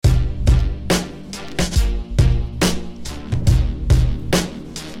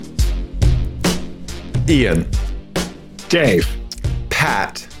Ian. Dave.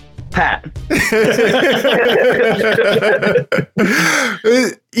 Pat.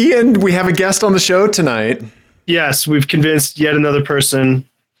 Ian, we have a guest on the show tonight. Yes, we've convinced yet another person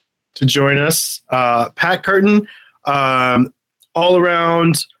to join us. Pat Curtin, all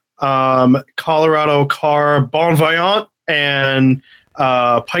around Colorado car bon voyant and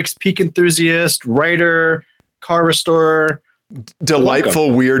Pikes Peak enthusiast, writer, car restorer. Delightful,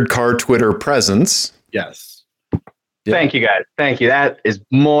 welcome. Weird car Twitter presence. Yes. Yeah. Thank you, guys. Thank you. That is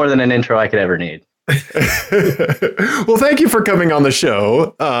more than an intro I could ever need. Well, thank you for coming on the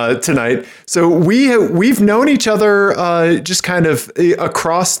show tonight. So we've known each other just kind of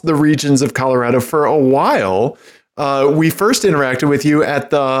across the regions of Colorado for a while. We first interacted with you at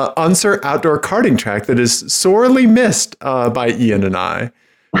the Unser outdoor karting track that is sorely missed by Ian and I.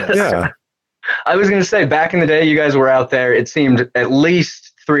 Yeah. I was going to say, back in the day, you guys were out there, it seemed, at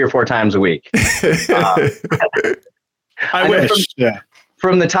least 3 or 4 times a week. I wish.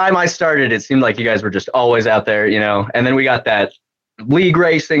 From the time I started, it seemed like you guys were just always out there, you know, and then we got that league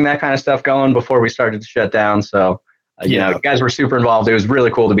racing, that kind of stuff going before we started to shut down. So, you know, you guys were super involved. It was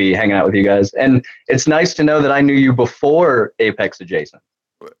really cool to be hanging out with you guys. And it's nice to know that I knew you before Apex Adjacent.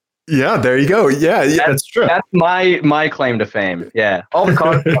 Yeah, there you go. Yeah, that's true. That's my claim to fame. Yeah, all the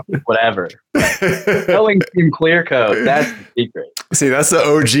cars, whatever. Knowing Team Clear Coat, that's the secret. See, that's the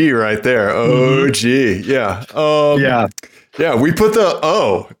OG right there. OG. Yeah. Yeah, we put the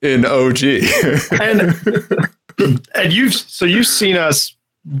O in OG. and you've seen us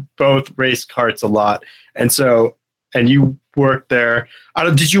both race karts a lot, and you worked there.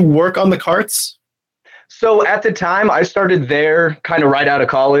 Did you work on the karts? So at the time, I started there kind of right out of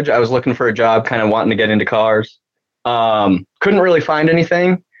college. I was looking for a job, kind of wanting to get into cars. Couldn't really find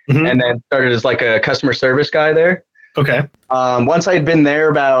anything, and then started as like a customer service guy there. Okay. Once I had been there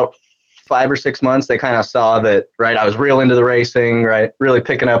about 5 or 6 months, they kind of saw that, right, I was real into the racing, right, really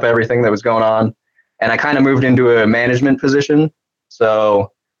picking up everything that was going on. And I kind of moved into a management position.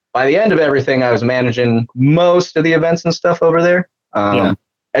 So by the end of everything, I was managing most of the events and stuff over there.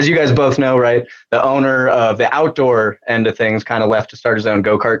 As you guys both know, right, the owner of the outdoor end of things kind of left to start his own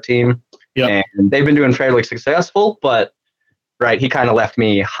go-kart team. Yep. And they've been doing fairly successful, but, right, he kind of left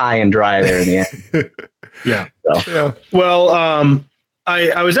me high and dry there in the end. Yeah. Well,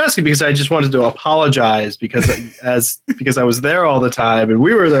 I was asking because I just wanted to apologize because I was there all the time and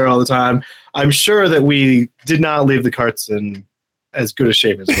we were there all the time. I'm sure that we did not leave the karts in as good a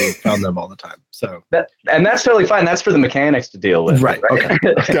shape as we found them all the time. So that's totally fine. That's for the mechanics to deal with. Right. Okay.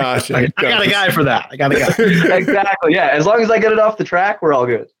 Gotcha. I got a guy for that. Exactly. Yeah. As long as I get it off the track, we're all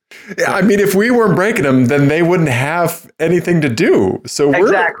good. Yeah, I mean, if we weren't breaking them, then they wouldn't have anything to do. So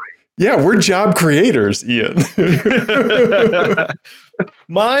we're job creators, Ian.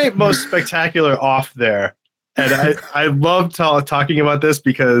 My most spectacular off there, and I love talking about this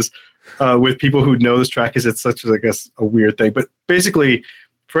because with people who know this track, is it's such, I guess, a weird thing. But basically,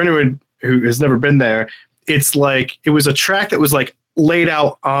 for anyone who has never been there, it's like it was a track that was like laid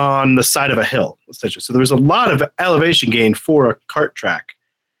out on the side of a hill, essentially. So there was a lot of elevation gain for a kart track.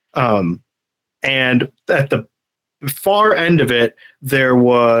 And at the far end of it, there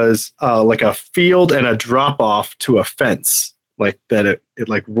was like a field and a drop off to a fence, like that it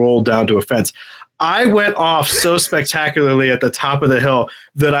like rolled down to a fence. I went off so spectacularly at the top of the hill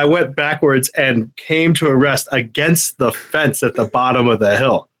that I went backwards and came to a rest against the fence at the bottom of the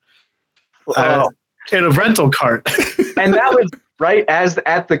hill in a rental cart. And that was right as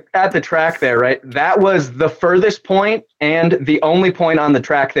at the track there, right? That was the furthest point and the only point on the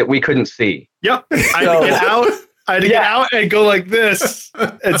track that we couldn't see. Yep. I had to get out and go like this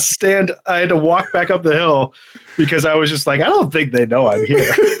and stand. I had to walk back up the hill because I was just like, I don't think they know I'm here.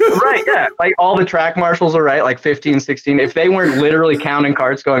 Right, yeah. Like all the track marshals are right, like 15, 16. If they weren't literally counting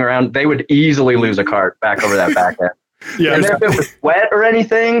carts going around, they would easily lose a cart back over that back end. Yeah, and if it was wet or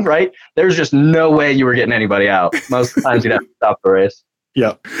anything, right, there's just no way you were getting anybody out. Most of the times you'd have to stop the race.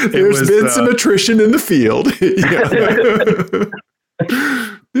 Yeah. There's been some attrition in the field.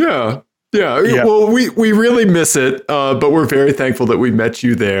 Yeah. Yeah. Well, we really miss it, but we're very thankful that we met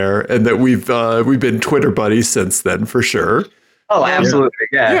you there and that we've been Twitter buddies since then, for sure. Oh, absolutely.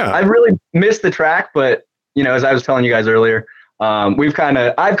 Yeah. I've really missed the track, but you know, as I was telling you guys earlier, I've kind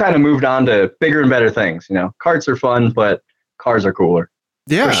of moved on to bigger and better things. You know, karts are fun, but cars are cooler.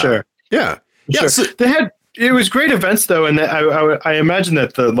 Yeah, for sure. Yeah. Sure. So it was great events though, and I imagine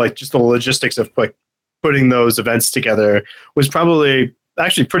that the logistics of like putting those events together was probably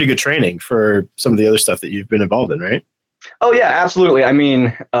actually pretty good training for some of the other stuff that you've been involved in, right? Oh yeah, absolutely. I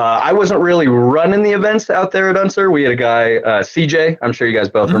mean, I wasn't really running the events out there at Unser. We had a guy, CJ. I'm sure you guys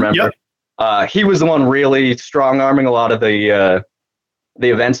both remember. Yep. he was the one really strong arming a lot of the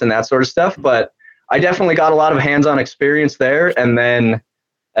events and that sort of stuff. But I definitely got a lot of hands-on experience there. And then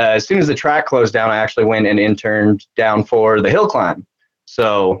as soon as the track closed down, I actually went and interned down for the hill climb.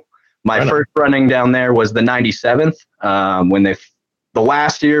 So my first running down there was the 97th, when the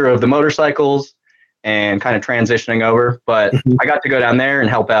last year of the motorcycles and kind of transitioning over. But I got to go down there and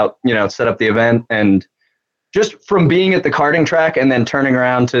help out, set up the event. And just from being at the karting track and then turning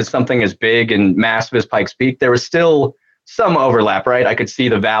around to something as big and massive as Pikes Peak, there was still some overlap, right? I could see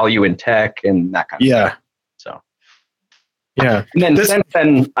the value in tech and that kind of stuff. So, yeah. And then since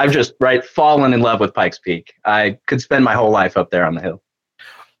then, I've just fallen in love with Pikes Peak. I could spend my whole life up there on the hill.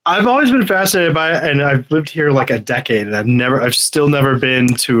 I've always been fascinated by it, and I've lived here like a decade, and I've still never been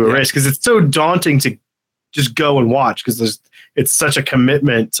to a race because it's so daunting to just go and watch because it's such a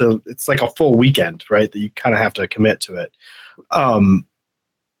commitment to. It's like a full weekend, right? That you kind of have to commit to it.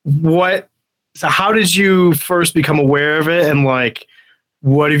 So how did you first become aware of it, and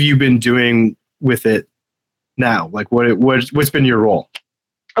what have you been doing with it now? What's been your role?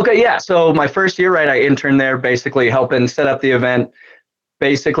 Okay, yeah. So my first year, I interned there, basically helping set up the event.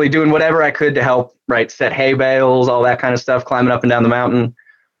 Basically doing whatever I could to help, set hay bales, all that kind of stuff, climbing up and down the mountain.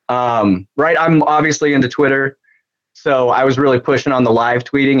 I'm obviously into Twitter, so I was really pushing on the live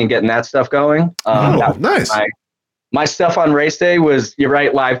tweeting and getting that stuff going. Nice. My stuff on race day was,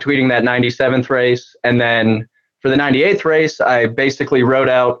 live tweeting that 97th race. And then for the 98th race, I basically wrote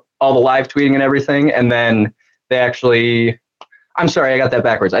out all the live tweeting and everything. And then I'm sorry, I got that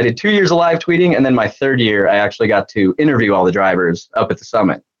backwards. I did 2 years of live tweeting, and then my third year, I actually got to interview all the drivers up at the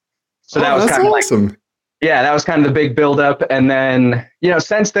summit. So that was kind of awesome. That was kind of the big buildup. And then,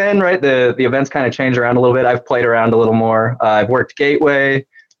 since then, the events kind of changed around a little bit. I've played around a little more. I've worked Gateway.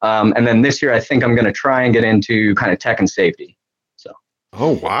 And then this year, I think I'm going to try and get into kind of tech and safety. So.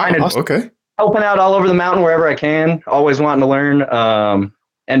 Oh, wow. Okay. Helping out all over the mountain wherever I can, always wanting to learn.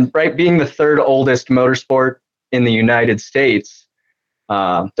 And being the third oldest motorsport in the United States,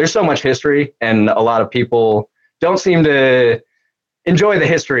 there's so much history, and a lot of people don't seem to enjoy the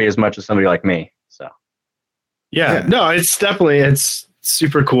history as much as somebody like me. So, no, it's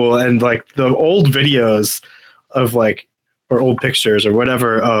super cool, and the old videos of or old pictures or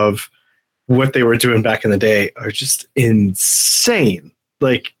whatever of what they were doing back in the day are just insane.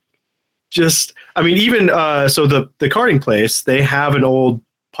 Even so the karting place, they have an old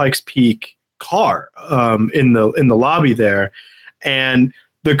Pikes Peak car in the lobby there. And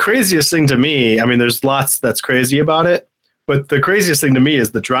the craziest thing to me, there's lots that's crazy about it, but the craziest thing to me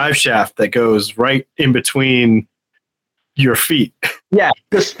is the drive shaft that goes right in between your feet. Yeah,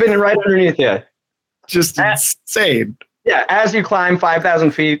 just spinning right underneath you. Just insane. Yeah, as you climb 5,000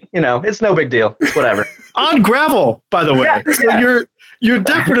 feet, it's no big deal. Whatever. On gravel, by the way. Yeah. So you're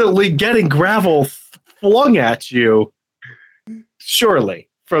definitely getting gravel flung at you, surely,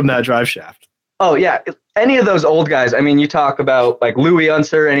 from that drive shaft. Oh, yeah. Any of those old guys, you talk about Louis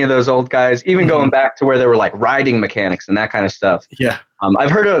Unser, any of those old guys, even going back to where there were riding mechanics and that kind of stuff. Yeah. I've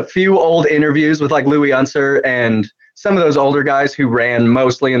heard a few old interviews with Louis Unser and some of those older guys who ran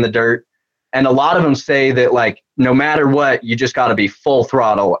mostly in the dirt. And a lot of them say that no matter what, you just got to be full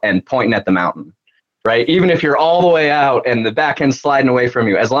throttle and pointing at the mountain, right? Even if you're all the way out and the back end sliding away from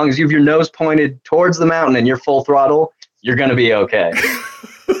you, as long as you have your nose pointed towards the mountain and you're full throttle, you're going to be okay.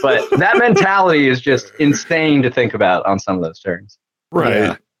 But that mentality is just insane to think about on some of those turns. Right.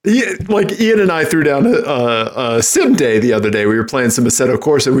 Yeah. Ian and I threw down a sim day the other day. We were playing some Assetto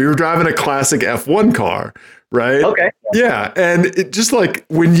Corsa. We were driving a classic F1 car, right? Okay. Yeah. And it just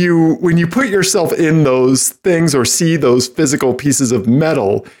when you put yourself in those things or see those physical pieces of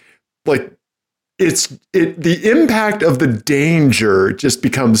metal, the impact of the danger just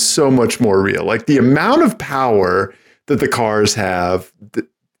becomes so much more real. The amount of power that the cars have,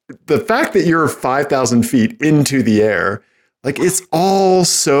 the fact that you're 5,000 feet into the air, it's all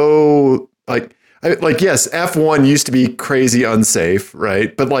so yes, F1 used to be crazy unsafe,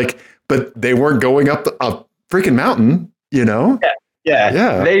 right? But they weren't going up a freaking mountain,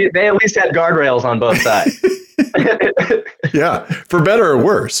 Yeah. They at least had guardrails on both sides. Yeah, for better or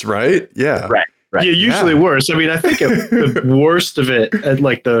worse, right? Yeah. Right. Yeah, usually worse. I think the worst of it at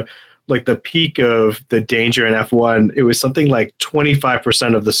the peak of the danger in F1, it was something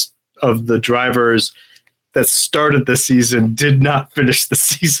 25% of the drivers that started the season did not finish the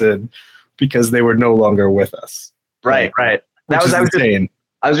season because they were no longer with us. Right. That was insane.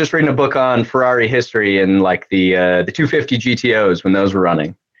 I was just reading a book on Ferrari history and the 250 GTOs when those were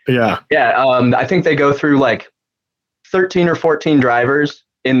running. Yeah. Yeah. I think they go through 13 or 14 drivers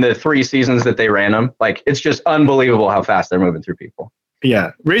in the 3 seasons that they ran them. It's just unbelievable how fast they're moving through people.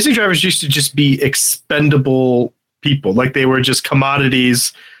 Yeah, racing drivers used to just be expendable people, like they were just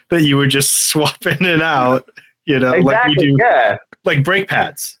commodities that you would just swap in and out. Exactly, like we do, yeah. like brake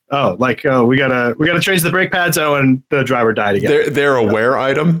pads. We gotta change the brake pads out when the driver died again. They're a wear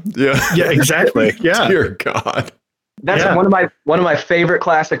item. Yeah. Yeah, exactly. Yeah. Dear God. That's one of my favorite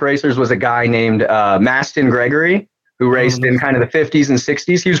classic racers was a guy named Maston Gregory, who raced in kind of the 50s and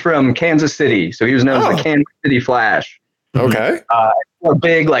 60s. He was from Kansas City, so he was known as the Kansas City Flash. Okay.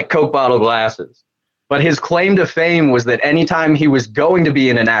 Big like Coke bottle glasses. But his claim to fame was that anytime he was going to be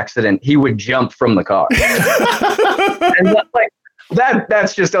in an accident, he would jump from the car. And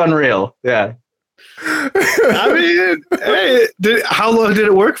that's just unreal. Yeah. I mean, hey, how long did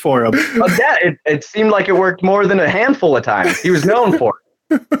it work for him? It seemed like it worked more than a handful of times. He was known for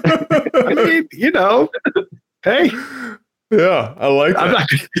it. I mean, hey. Yeah, I like that.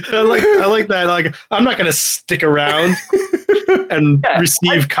 I like that. Like, I'm not going to stick around and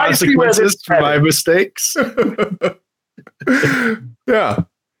receive consequences for my mistakes. Yeah.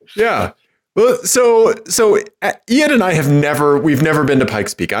 Well, so Ian and I we've never been to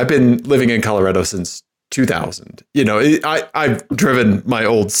Pikes Peak. I've been living in Colorado since 2000. I've driven my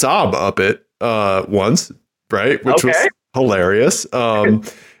old Saab up it once, right? Which was hilarious.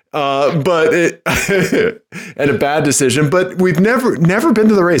 But and a bad decision, but we've never been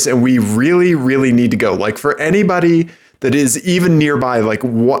to the race, and we really, really need to go. Like, for anybody that is even nearby, like,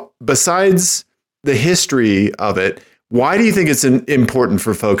 what besides the history of it, why do you think it's important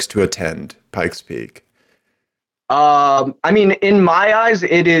for folks to attend Pikes Peak? I mean, in my eyes,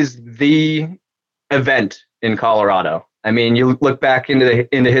 it is the event in Colorado. I mean, you look back into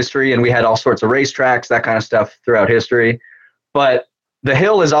history, and we had all sorts of racetracks, that kind of stuff throughout history, but the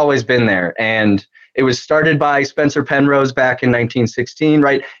hill has always been there, and it was started by Spencer Penrose back in 1916,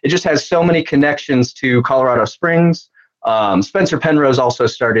 right? It just has so many connections to Colorado Springs. Spencer Penrose also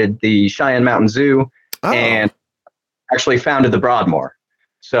started the Cheyenne Mountain Zoo and actually founded the Broadmoor.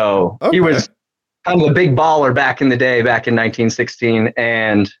 So he was kind of a big baller back in the day, back in 1916.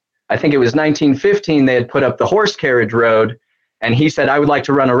 And I think it was 1915, they had put up the horse carriage road, and he said, I would like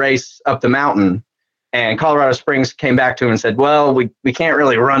to run a race up the mountain. And Colorado Springs came back to him and said, well, we can't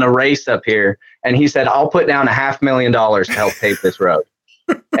really run a race up here. And he said, I'll put down $500,000 to help pave this road.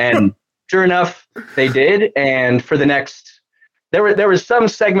 And sure enough, they did. And for the next, there was some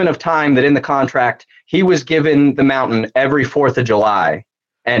segment of time that in the contract, he was given the mountain every 4th of July.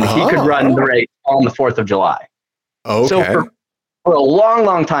 And he could run the race on the 4th of July. Okay. So for a long,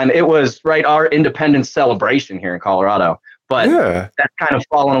 long time, it was our independence celebration here in Colorado. But that's kind of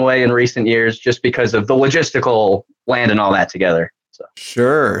fallen away in recent years just because of the logistical land and all that together. So.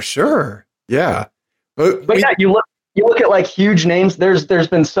 Sure. Yeah. But you look at like huge names. There's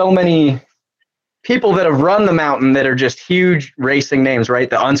been so many people that have run the mountain that are just huge racing names, right?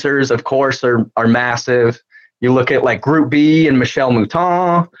 The Unsers, of course, are massive. You look at like Group B and Michel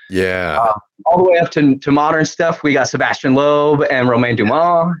Mouton. Yeah. All the way up to modern stuff. We got Sebastian Loeb and Romain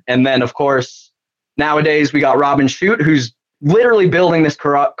Dumas. And then, of course, nowadays we got Robin Shute, who's literally building this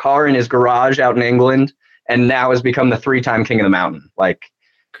car in his garage out in England, and now has become the 3-time king of the mountain. Like,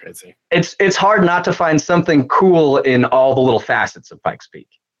 crazy. It's hard not to find something cool in all the little facets of Pikes Peak.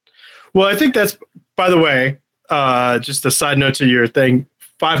 Well, I think that's, by the way, just a side note to your thing,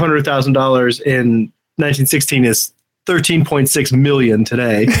 $500,000 in 1916 is $13.6 million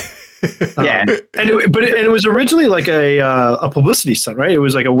today. Yeah. And it was originally like a publicity stunt, right? It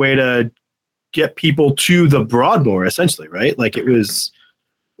was like a way to get people to the Broadmoor, essentially, right? Like it was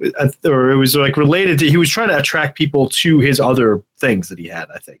like related to, he was trying to attract people to his other things that he had,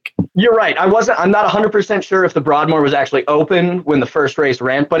 I think. You're right. I'm not 100% sure if the Broadmoor was actually open when the first race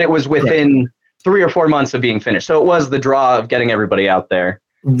ran, but it was within 3 or 4 months of being finished. So it was the draw of getting everybody out there.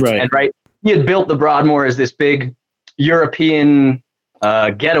 Right. And he had built the Broadmoor as this big European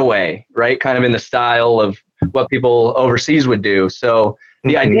getaway, right? Kind of in the style of what people overseas would do. So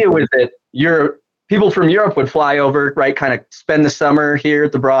the idea was that people from Europe would fly over, right? Kind of spend the summer here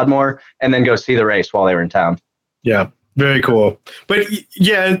at the Broadmoor and then go see the race while they were in town. Yeah, very cool. But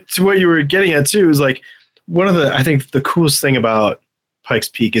yeah, to what you were getting at too is like I think the coolest thing about Pikes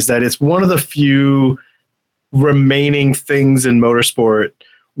Peak is that it's one of the few remaining things in motorsport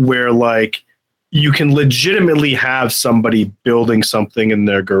where like you can legitimately have somebody building something in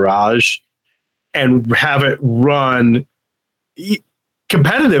their garage and have it run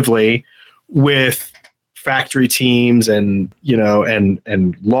competitively with factory teams and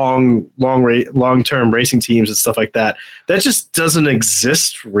long-term racing teams and stuff like that. That just doesn't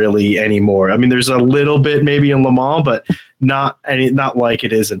exist really anymore. I mean, there's a little bit maybe in Le Mans, but not like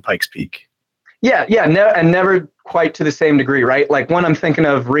it is in Pikes Peak. Yeah, and never quite to the same degree, right? Like one I'm thinking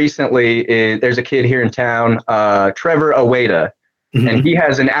of recently is there's a kid here in town, Trevor Oweda, and he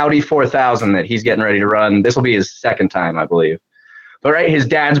has an Audi 4000 that he's getting ready to run. This will be his second time, I believe. But right, his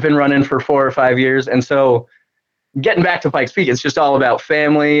dad's been running for 4 or 5 years, and so getting back to Pikes Peak, it's just all about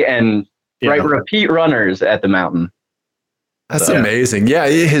family and repeat runners at the mountain. That's amazing. Yeah,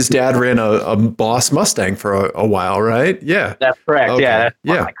 his dad ran a Boss Mustang for a while, right? Yeah. That's correct. Okay.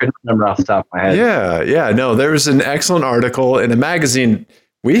 Yeah. I couldn't remember off the top of my head. Yeah. No, there was an excellent article in a magazine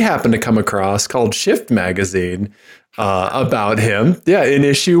we happened to come across called Shift Magazine about him. Yeah, in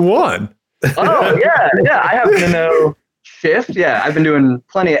issue 1. Oh, yeah. I happen to know Shift. Yeah, I've been doing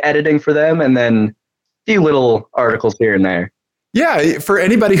plenty of editing for them and then a few little articles here and there. Yeah, for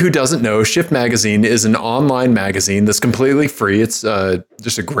anybody who doesn't know, Shift Magazine is an online magazine that's completely free. It's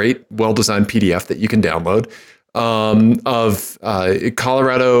just a great, well-designed PDF that you can download of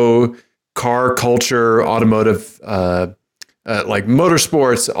Colorado car culture, automotive, like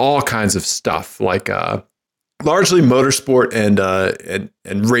motorsports, all kinds of stuff, like largely motorsport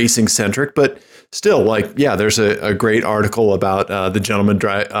and racing centric, but still, like, yeah, there's a great article about the gentleman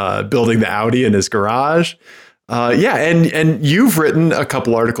building the Audi in his garage. And you've written a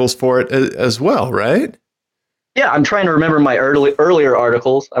couple articles for it as well, right? Yeah, I'm trying to remember my earlier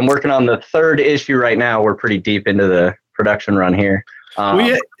articles. I'm working on the 3rd issue right now. We're pretty deep into the production run here.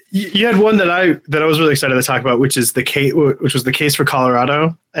 You had one that I was really excited to talk about, which was the case for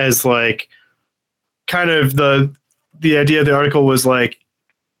Colorado, as like kind of the idea of the article was like,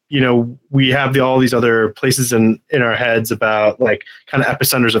 we have all these other places in our heads about like kind of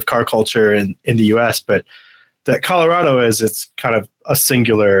epicenters of car culture in the U.S., but that Colorado it's kind of a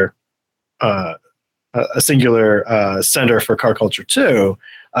singular center for car culture too.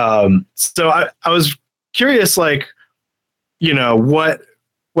 So I was curious, like,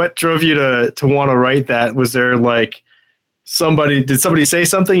 what drove you to want to write that? Was there like did somebody say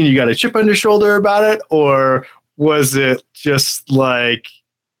something and you got a chip on your shoulder about it? Or was it just like,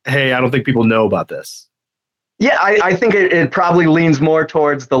 hey, I don't think people know about this? Yeah, I think it probably leans more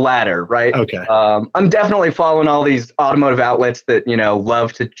towards the latter, right? Okay. I'm definitely following all these automotive outlets that,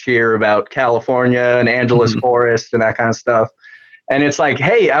 love to cheer about California and Angeles Forest and that kind of stuff. And it's like,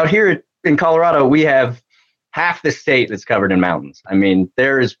 hey, out here in Colorado, we have half the state that's covered in mountains. I mean,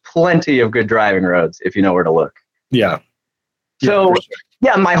 there is plenty of good driving roads if you know where to look. Yeah. So,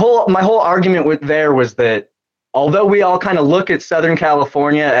 yeah, my whole argument there was that although we all kind of look at Southern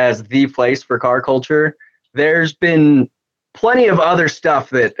California as the place for car culture, there's been plenty of other stuff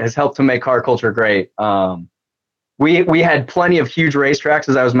that has helped to make car culture great. We had plenty of huge racetracks,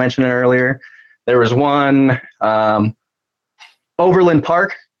 as I was mentioning earlier. There was one, Overland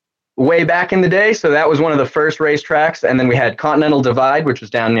Park, way back in the day. So that was one of the first racetracks. And then we had Continental Divide, which was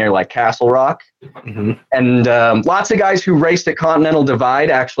down near like Castle Rock. Mm-hmm. And lots of guys who raced at Continental Divide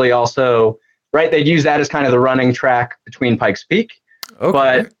actually also, right, they'd use that as kind of the running track between Pikes Peak. Okay.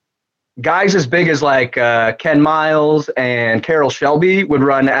 But guys as big as like Ken Miles and Carroll Shelby would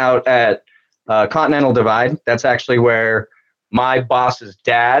run out at Continental Divide. That's actually where my boss's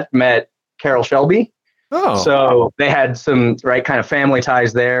dad met Carroll Shelby. Oh. So they had some kind of family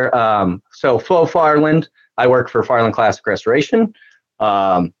ties there. So Flo Farland, I work for Farland Classic Restoration.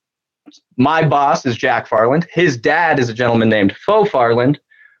 My boss is Jack Farland. His dad is a gentleman named Fo Farland,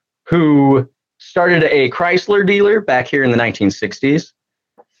 who started a Chrysler dealer back here in the 1960s.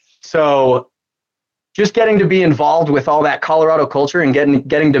 So just getting to be involved with all that Colorado culture and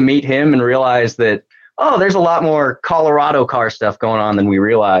getting to meet him and realize that, oh, there's a lot more Colorado car stuff going on than we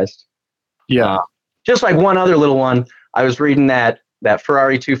realized. Yeah. Just like one other little one, I was reading that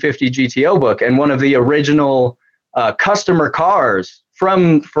Ferrari 250 GTO book, and one of the original customer cars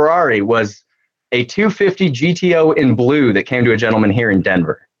from Ferrari was a 250 GTO in blue that came to a gentleman here in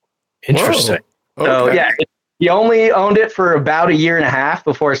Denver. Interesting. Okay. So yeah, he only owned it for about a year and a half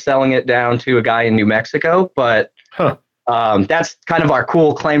before selling it down to a guy in New Mexico. But that's kind of our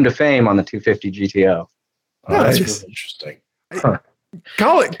cool claim to fame on the 250 GTO. Oh, that's really interesting. Huh.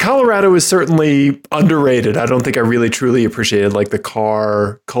 Colorado is certainly underrated. I don't think I really truly appreciated like the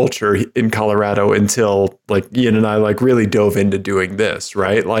car culture in Colorado until like Ian and I like really dove into doing this,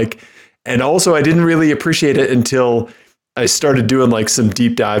 right? Like, and also I didn't really appreciate it until I started doing like some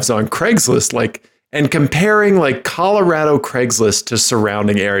deep dives on Craigslist, like, and comparing like Colorado Craigslist to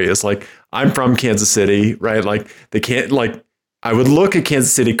surrounding areas. Like I'm from Kansas City, right? Like they can't like, I would look at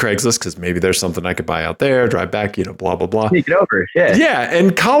Kansas City Craigslist because maybe there's something I could buy out there, drive back, blah, blah, blah. Take it over. Yeah. Yeah.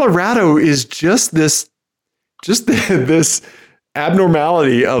 And Colorado is just this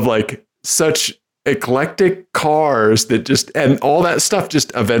abnormality of like such eclectic cars that just, and all that stuff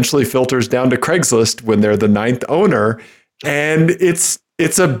just eventually filters down to Craigslist when they're the ninth owner. And it's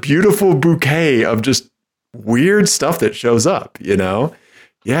a beautiful bouquet of just weird stuff that shows up, you know?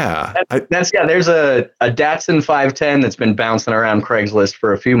 Yeah. There's a Datsun 510 that's been bouncing around Craigslist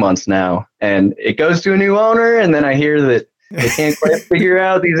for a few months now. And it goes to a new owner, and then I hear that they can't quite figure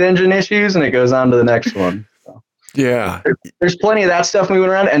out these engine issues, and it goes on to the next one. So, yeah. There's plenty of that stuff moving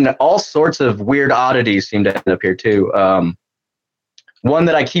around, and all sorts of weird oddities seem to end up here too. One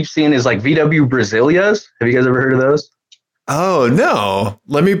that I keep seeing is like VW Brazilias. Have you guys ever heard of those? Oh no.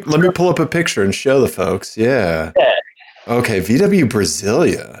 Let me pull up a picture and show the folks. Yeah. Okay, VW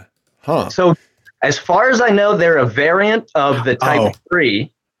Brasilia. Huh. So as far as I know, they're a variant of the Type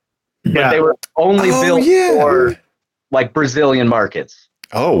 3, but they were only built for like Brazilian markets.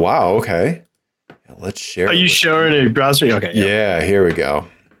 Oh wow, okay. Let's share. Are you showing a browser? Okay. Yeah, here we go.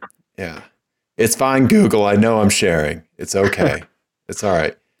 Yeah. It's fine, Google. I know I'm sharing. It's okay. It's all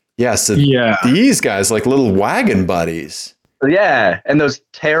right. Yeah, so these guys like little wagon buddies. Yeah, and those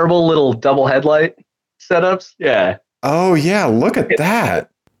terrible little double headlight setups. Yeah. Oh yeah, look at that.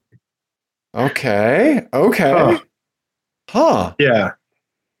 Okay. Huh. Yeah.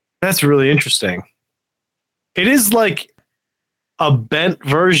 That's really interesting. It is like a bent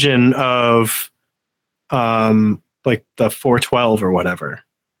version of like the 412 or whatever.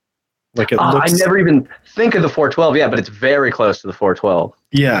 Like it looks, I never even think of the 412, but it's very close to the 412.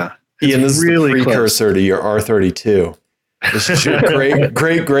 Yeah. Ian, this really is the precursor to your R32. This is your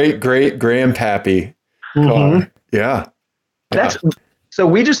great grandpappy car. Yeah. So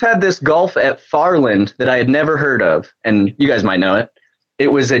we just had this Golf at Farland that I had never heard of, and you guys might know it. It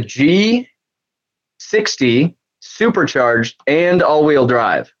was a G60 supercharged and all-wheel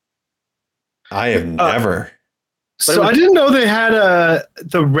drive. I have never. So I didn't know they had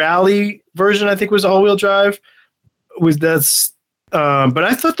the rally version. I think was all-wheel drive. But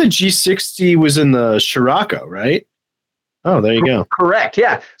I thought the G60 was in the Scirocco, right? Oh, there you go. Correct.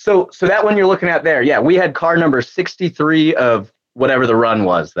 Yeah. So that one you're looking at there. Yeah, we had car number 63 of whatever the run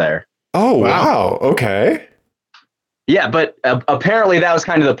was there. Oh, wow. Okay. Yeah, but apparently that was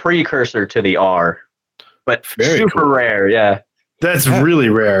kind of the precursor to the R. But super rare. Yeah. That's really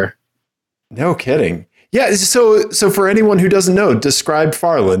rare. No kidding. Yeah. So for anyone who doesn't know, describe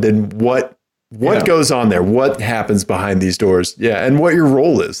Farland and what goes on there, what happens behind these doors. Yeah. And what your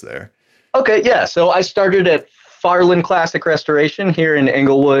role is there. Okay. Yeah. So I started at Farland Classic Restoration here in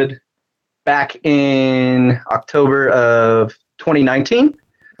Englewood back in October of 2019.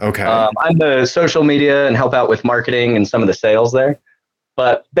 Okay. I'm the social media and help out with marketing and some of the sales there.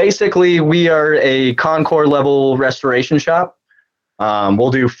 But basically, we are a Concours level restoration shop.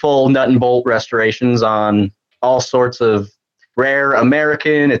 We'll do full nut and bolt restorations on all sorts of rare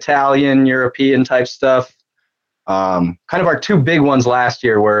American, Italian, European type stuff. Kind of our two big ones last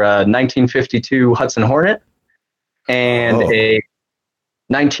year were a 1952 Hudson Hornet and a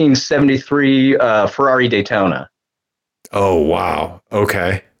 1973 Ferrari Daytona. Oh, wow.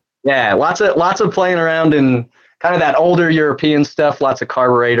 Okay. Yeah, lots of playing around in kind of that older European stuff, lots of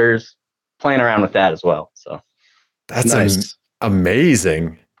carburetors, playing around with that as well. So that's nice.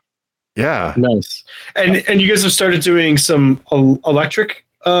 Amazing. Yeah. Nice. And you guys have started doing some electric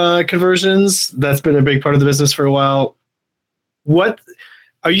conversions. That's been a big part of the business for a while. What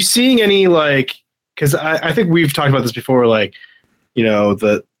are you seeing any because I think we've talked about this before, I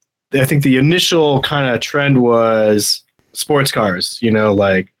think the initial kind of trend was sports cars,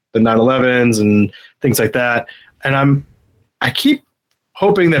 like the 911s and things like that. And I keep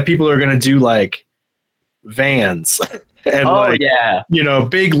hoping that people are going to do vans and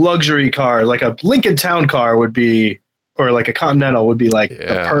big luxury car, like a Lincoln Town car would be, or like a Continental would be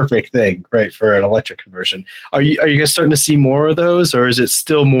the perfect thing, right, for an electric conversion. Are you guys starting to see more of those, or is it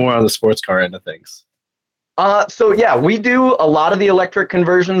still more on the sports car end of things? So yeah, we do a lot of the electric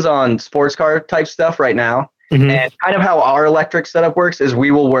conversions on sports car type stuff right now. Mm-hmm. And kind of how our electric setup works is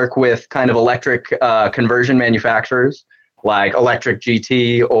we will work with kind of electric conversion manufacturers like Electric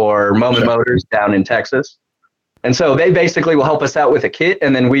GT or Moment Motors down in Texas. And so they basically will help us out with a kit,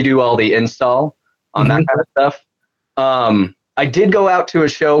 and then we do all the install on that kind of stuff. I did go out to a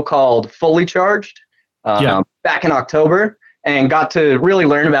show called Fully Charged back in October and got to really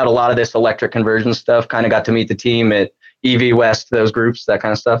learn about a lot of this electric conversion stuff, kind of got to meet the team at EV West, those groups, that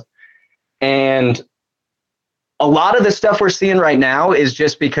kind of stuff. And a lot of the stuff we're seeing right now is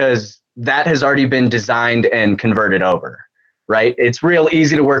just because that has already been designed and converted over, right? It's real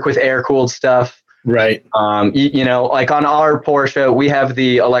easy to work with air-cooled stuff. Right. Like on our Porsche, we have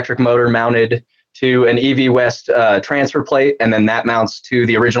the electric motor mounted to an EV West transfer plate, and then that mounts to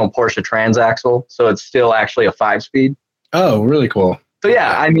the original Porsche transaxle. So it's still actually a 5-speed. Oh, really cool. So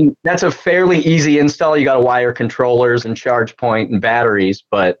yeah, I mean, that's a fairly easy install. You got to wire controllers and charge point and batteries.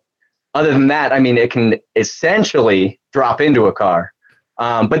 But other than that, I mean, it can essentially drop into a car.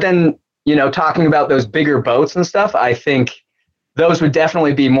 But then, talking about those bigger boats and stuff, I think those would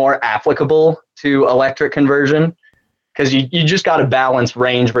definitely be more applicable to electric conversion, because you just got to balance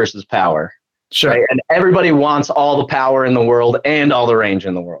range versus power. Sure. Right? And everybody wants all the power in the world and all the range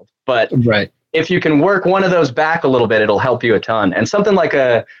in the world. But right. If you can work one of those back a little bit, it'll help you a ton. And something like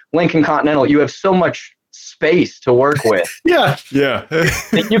a Lincoln Continental, you have so much space to work with. Yeah.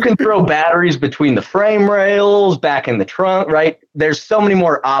 You can throw batteries between the frame rails, back in the trunk, right? There's so many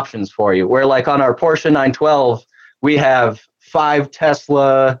more options for you. Where like on our Porsche 912, we have 5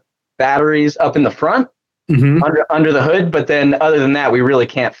 Tesla batteries up in the front, under the hood. But then other than that, we really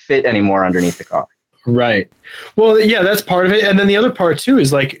can't fit any more underneath the car. Right. Well, yeah, that's part of it. And then the other part too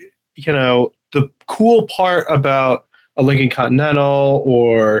is like, the cool part about a Lincoln Continental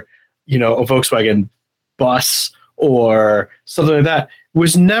or, a Volkswagen bus or something like that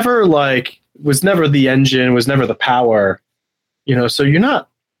was never the engine, was never the power, so you're not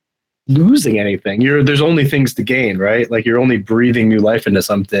losing anything. There's only things to gain, right? Like you're only breathing new life into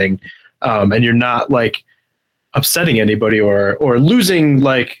something, and you're not like upsetting anybody or losing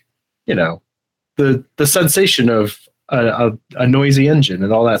the sensation of a noisy engine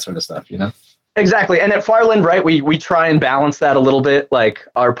and all that sort of stuff, Exactly. And at Farland, right, we try and balance that a little bit. Like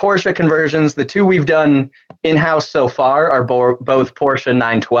our Porsche conversions, the 2 we've done in-house so far are both Porsche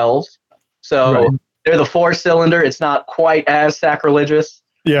 912s. So they're the 4-cylinder. It's not quite as sacrilegious.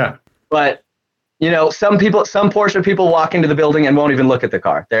 Yeah. But, some Porsche people walk into the building and won't even look at the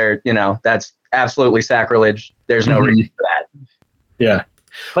car. They're, that's absolutely sacrilege. There's no reason for that. Yeah.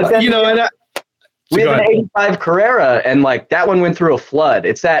 But then, we have an 85 Carrera, and that one went through a flood.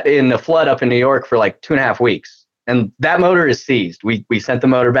 It sat in a flood up in New York for 2.5 weeks, and that motor is seized. We sent the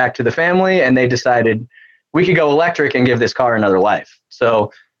motor back to the family, and they decided we could go electric and give this car another life.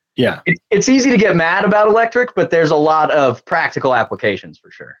 So yeah, it's easy to get mad about electric, but there's a lot of practical applications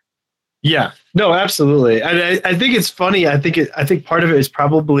for sure. Yeah, no, absolutely. I think it's funny. I think part of it is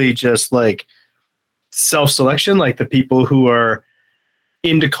probably just self-selection. Like the people who are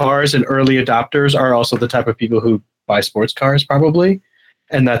into cars and early adopters are also the type of people who buy sports cars probably.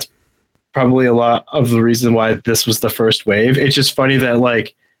 And that's probably a lot of the reason why this was the first wave. It's just funny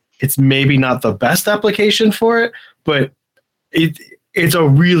that it's maybe not the best application for it, but it's a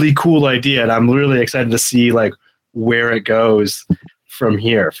really cool idea. And I'm really excited to see where it goes from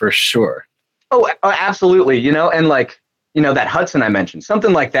here for sure. Oh, absolutely. And that Hudson I mentioned,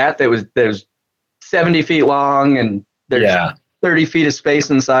 something like that was 70 feet long and there's 30 feet of space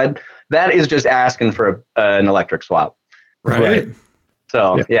inside. That is just asking for an electric swap. Right.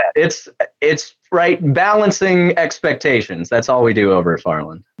 So yeah, it's right. Balancing expectations. That's all we do over at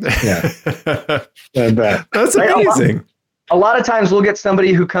Farland. Yeah. That's amazing. A lot of times we'll get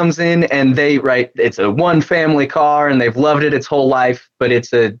somebody who comes in and it's a 1-family car and they've loved it its whole life, but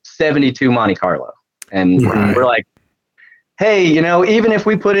it's a 72 Monte Carlo. And we're like, hey, even if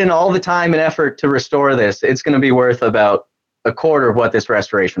we put in all the time and effort to restore this, it's going to be worth about a quarter of what this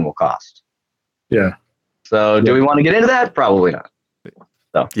restoration will cost. Yeah. So do we want to get into that? Probably not.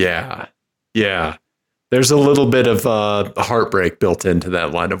 So. Yeah. There's a little bit of heartbreak built into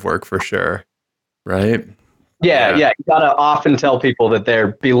that line of work for sure. Right. Yeah. You gotta often tell people that their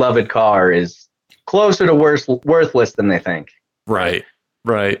beloved car is closer to worthless than they think. Right.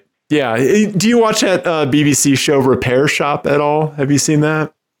 Yeah. Do you watch that BBC show Repair Shop at all? Have you seen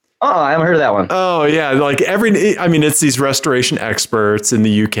that? Oh, I haven't heard of that one. Oh, yeah. It's these restoration experts in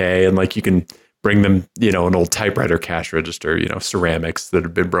the UK, and you can bring them, an old typewriter cash register, ceramics that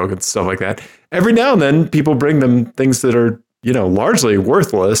have been broken, stuff like that. Every now and then people bring them things that are, largely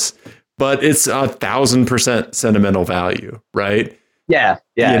worthless, but it's 1,000% sentimental value, right? Yeah.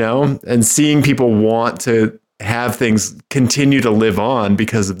 And seeing people want to have things continue to live on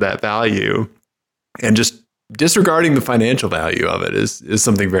because of that value and just disregarding the financial value of it is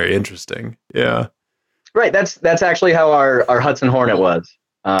something very interesting. Yeah. Right. That's actually how our Hudson Hornet was.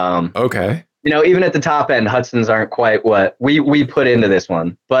 Okay. Even at the top end, Hudsons aren't quite what we put into this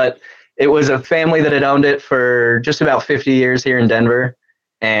one, but it was a family that had owned it for just about 50 years here in Denver,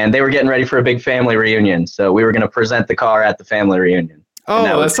 and they were getting ready for a big family reunion. So we were going to present the car at the family reunion.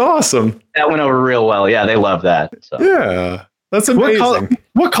 Oh, that's awesome. That went over real well. Yeah, they love that. So. Yeah, that's amazing.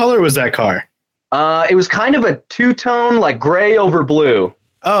 What color was that car? It was kind of a 2-tone, gray over blue.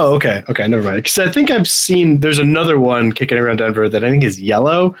 Oh, okay. Okay, never mind. Because I think I've seen there's another one kicking around Denver that I think is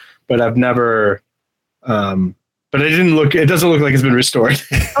yellow, but I've never. But it didn't look. It doesn't look like it's been restored.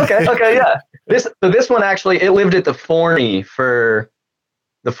 Okay, yeah. This one actually, it lived at the Forney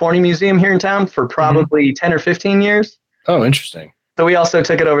Museum here in town for probably 10 or 15 years. Oh, interesting. So we also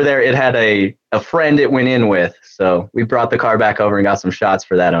took it over there. It had a friend it went in with, so we brought the car back over and got some shots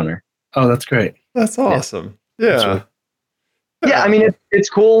for that owner. Oh, that's great. That's awesome. Yeah. Yeah, I mean, it's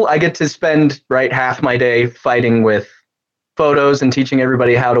cool. I get to spend half my day fighting with photos and teaching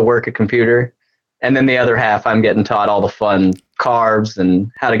everybody how to work a computer. And then the other half, I'm getting taught all the fun carbs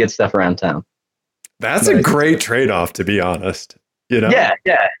and how to get stuff around town. That's a great trade-off, to be honest. You know? Yeah.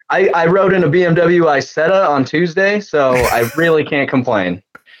 I rode in a BMW Isetta on Tuesday, so I really can't complain.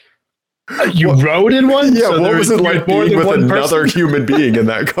 You rode in one? Yeah, So what was it like being with another human being in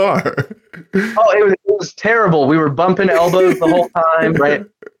that car? Oh, it was terrible. We were bumping elbows the whole time, right?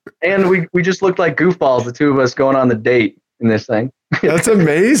 And we just looked like goofballs, the two of us going on the date in this thing. That's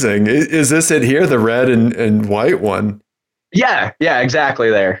amazing. Is this it here, the red and white one? Yeah, exactly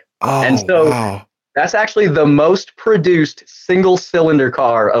there. Oh, and so wow. That's actually the most produced single-cylinder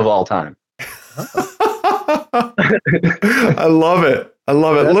car of all time. I love it.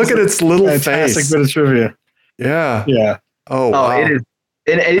 Look at its little fantastic face. bit of trivia. Yeah. Yeah. Oh, wow.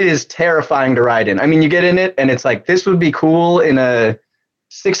 It is terrifying to ride in. I mean, you get in it and it's like, this would be cool in a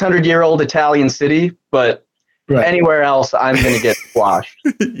 600-year-old Italian city, but anywhere else, I'm going to get squashed.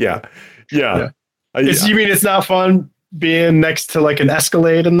 Yeah. You mean it's not fun being next to like an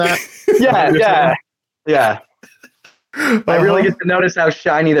Escalade and that? Yeah. I really get to notice how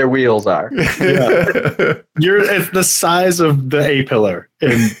shiny their wheels are. Yeah. It's the size of the A-pillar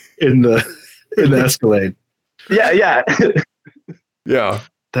in the Escalade. Yeah. Yeah.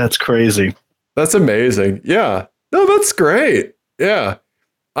 That's crazy. That's amazing. Yeah. No, that's great. Yeah.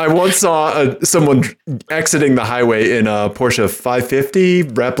 I once saw someone exiting the highway in a Porsche 550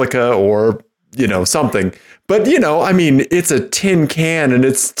 replica or, something. But, I mean, it's a tin can and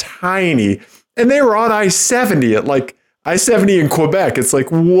it's tiny. And they were on I-70 at like I-70 in Quebec. It's like,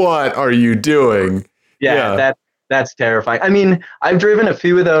 what are you doing? Yeah. That's terrifying. I mean, I've driven a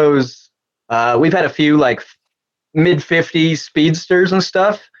few of those. We've had a few like mid-50s speedsters and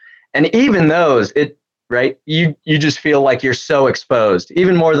stuff. And even those, you just feel like you're so exposed,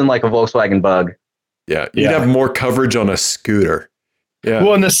 even more than like a Volkswagen Bug. Yeah, you'd have more coverage on a scooter. Yeah.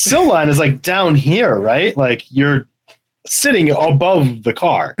 Well, and the sill line is like down here, right? Like you're sitting above the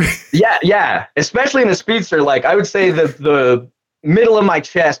car. Yeah. Especially in a speedster, like I would say that the middle of my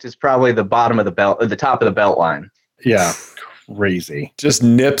chest is probably the bottom of the belt, the top of the belt line. Yeah. Crazy. Just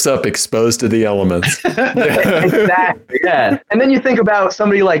nips up, exposed to the elements. Exactly. Yeah. And then you think about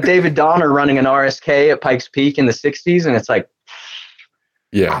somebody like David Donner running an RSK at Pikes Peak in the 60s, and it's like,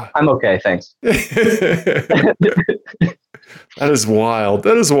 yeah, I'm okay, thanks. That is wild,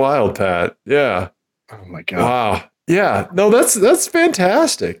 Pat. Yeah. Oh my God. Wow. Yeah. No, that's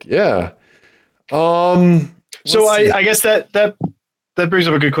fantastic. Yeah. So I guess that brings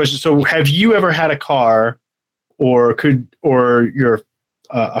up a good question. So have you ever had a car or your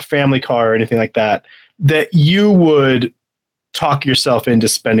a family car or anything like that you would talk yourself into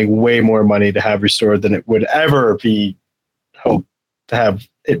spending way more money to have restored than it would ever be hoped to have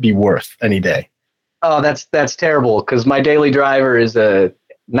it be worth any day? Oh, that's terrible, because my daily driver is a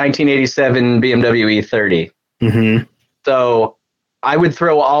 1987 BMW E30. Mm-hmm. So I would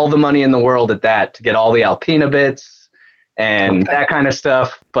throw all the money in the world at that to get all the Alpina bits and that kind of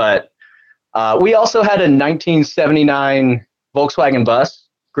stuff. But we also had a 1979 Volkswagen Bus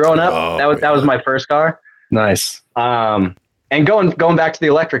growing up. That was my first car. Nice. And going back to the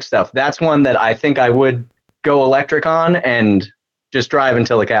electric stuff, that's one that I think I would go electric on and just drive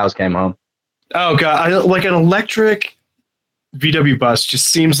until the cows came home. Oh God, like an electric VW bus just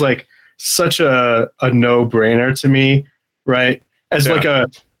seems like such a no-brainer to me, right? As that's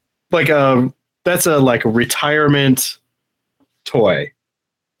a retirement toy.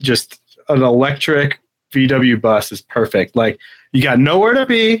 Just an electric VW bus is perfect. Like, you got nowhere to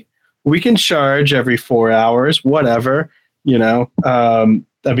be. We can charge every 4 hours, whatever, I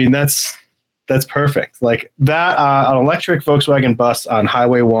mean, that's perfect. Like that, an electric Volkswagen bus on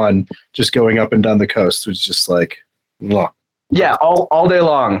Highway 1, just going up and down the coast was just like, look. Yeah, all day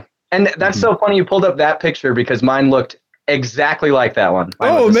long. And that's so funny you pulled up that picture, because mine looked exactly like that one.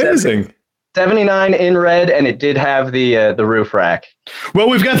 Oh, amazing. 79 in red, and it did have the roof rack. Well,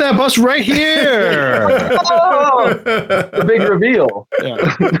 we've got that bus right here. Oh, the big reveal. Yeah.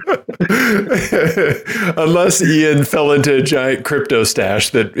 Unless Ian fell into a giant crypto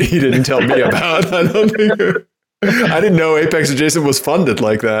stash that he didn't tell me about. I don't think. I didn't know Apex Adjacent was funded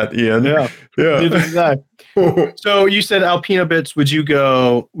like that, Ian. Yeah. Yeah. Neither did I. So you said Alpina bits. Would you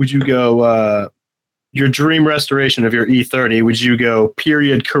go? Your dream restoration of your E30? Would you go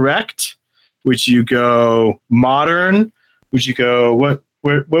period correct? Would you go modern? Would you go what?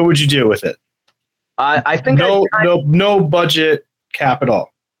 What would you do with it? I think no budget cap at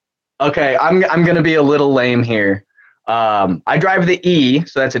all. Okay, I'm gonna be a little lame here. I drive the E,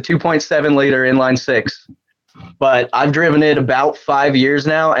 so that's a 2.7 liter inline six, but I've driven it about 5 years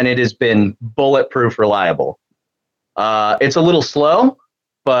now, and it has been bulletproof reliable. It's a little slow,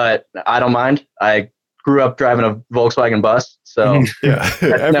 but I don't mind. I grew up driving a Volkswagen bus, so yeah,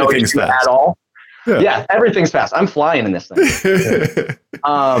 that's no issue at all. Yeah, everything's fast. I'm flying in this thing.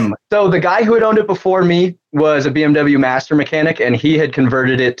 So the guy who had owned it before me was a BMW master mechanic, and he had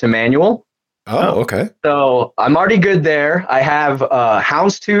converted it to manual. Oh, okay. So I'm already good there. I have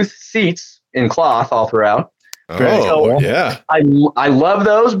houndstooth seats in cloth all throughout. Oh, yeah. I love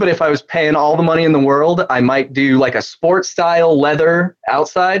those, but if I was paying all the money in the world, I might do like a sports style leather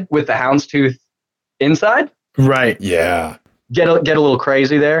outside with the houndstooth inside. Right. Yeah. Get a little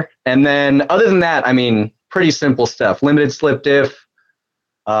crazy there. And then other than that, I mean, pretty simple stuff. Limited slip diff.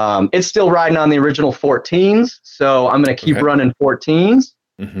 It's still riding on the original 14s, so I'm going to keep running 14s.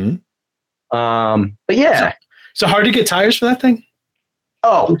 Mm-hmm. But yeah. So hard to get tires for that thing?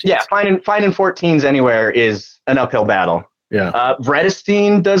 Oh, yeah. Finding 14s anywhere is an uphill battle. Yeah.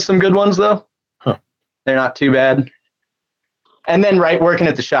 Vredestein does some good ones, though. Huh. They're not too bad. And then, working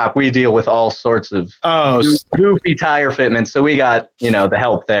at the shop, we deal with all sorts of goofy tire fitments. So we got, the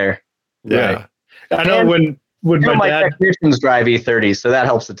help there. Yeah. Right. I know when my technicians drive E30s, so that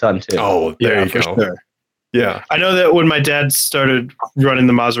helps a ton too. Oh, there you go. For sure. Yeah. I know that when my dad started running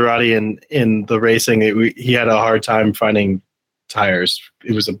the Maserati in the racing, he had a hard time finding tires.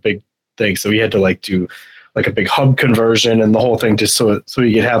 It was a big thing. So he had to do a big hub conversion and the whole thing just so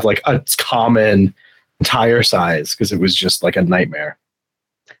he could have a common tire size, because it was just a nightmare.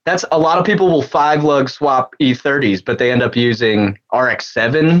 That's a lot of people will 5-lug swap E30s, but they end up using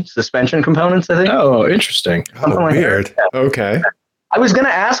RX-7 suspension components, I think. Oh, interesting. Weird. Yeah. Okay. I was going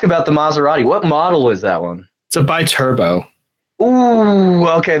to ask about the Maserati. What model is that one? It's a bi-turbo. Ooh,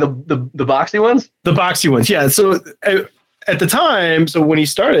 okay. The boxy ones? The boxy ones, yeah. So at the time, so when he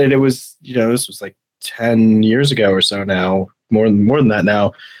started, it was, this was 10 years ago or so now, more than that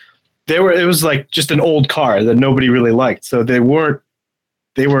now. It was just an old car that nobody really liked. So they were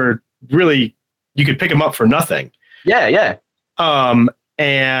really, you could pick them up for nothing. Yeah, yeah.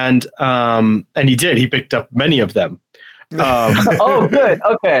 And he did. He picked up many of them. Oh, good.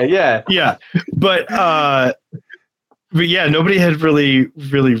 Okay, yeah. Yeah. But yeah, nobody had really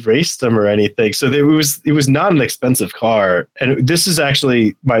raced them or anything. So it was not an expensive car. And this is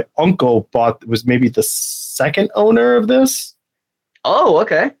actually, my uncle was maybe the second owner of this. Oh,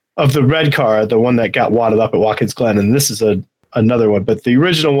 okay. Of the red car, the one that got wadded up at Watkins Glen, and this is another one. But the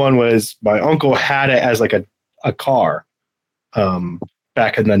original one was, my uncle had it as a car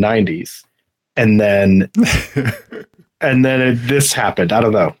back in the 90s, and then this happened. I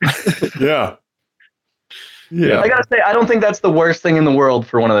don't know. Yeah. I gotta say, I don't think that's the worst thing in the world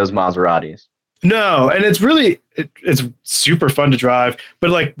for one of those Maseratis. No, and it's really it's super fun to drive.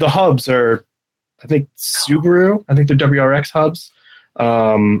 But the hubs are, I think, Subaru. I think they're WRX hubs.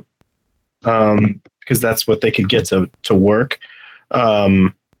 Because that's what they could get to work.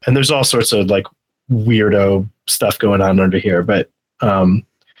 And there's all sorts of weirdo stuff going on under here, but and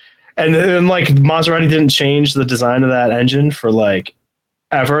then Maserati didn't change the design of that engine for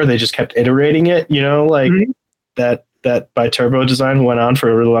ever. They just kept iterating it, mm-hmm. that bi-turbo design went on for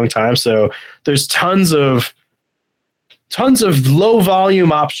a really long time. So there's tons of low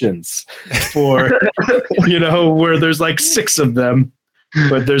volume options for where there's 6 of them.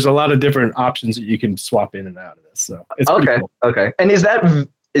 But there's a lot of different options that you can swap in and out of this. So it's okay. Cool. Okay. And is that a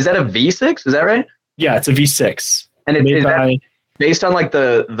V6? Is that right? Yeah, it's a V6. And is that based on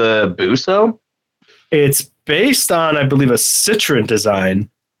the Busso? It's based on, I believe, a Citroen design.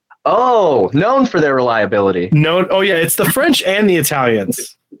 Oh, known for their reliability. No, oh yeah, it's the French and the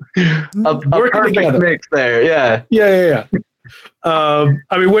Italians. a perfect mix there. Yeah. Yeah.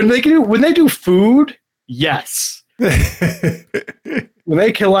 I mean, when they do food, yes. When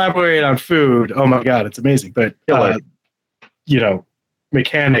they collaborate on food, oh my god, it's amazing. But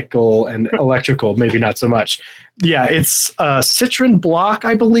mechanical and electrical, maybe not so much. Yeah, it's Citroen block,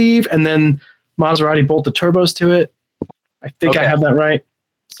 I believe, and then Maserati bolt the turbos to it. I think I have that right.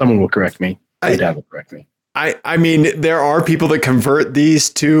 Someone will correct me. My dad will correct me. I mean, there are people that convert these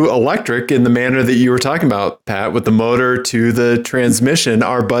to electric in the manner that you were talking about, Pat, with the motor to the transmission.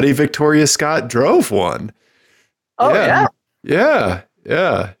 Our buddy Victoria Scott drove one. Oh yeah.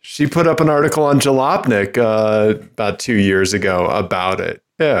 Yeah. She put up an article on Jalopnik about 2 years ago about it.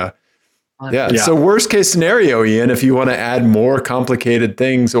 Yeah. So worst case scenario, Ian, if you want to add more complicated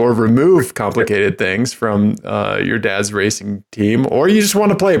things or remove complicated things from your dad's racing team, or you just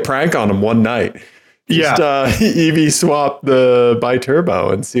want to play a prank on him one night, just EV swap the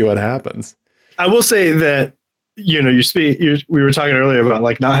biturbo and see what happens. I will say that, you know, we were talking earlier about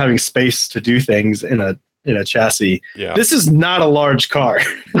like not having space to do things in a chassis. Yeah. This is not a large car.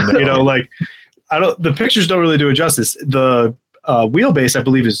 No. You know, like the pictures don't really do it justice. The wheelbase, I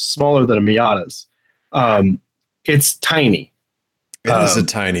believe, is smaller than a Miata's. It's tiny. It is a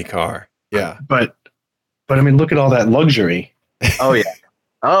tiny car. Yeah. But I mean, look at all that luxury. Oh yeah.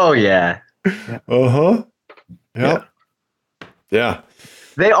 Oh yeah. Uh-huh. Yep. Yeah.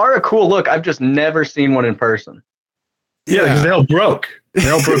 They are a cool look. I've just never seen one in person. Yeah, because they all broke. They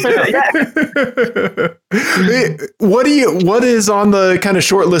all broke down. What is on the kind of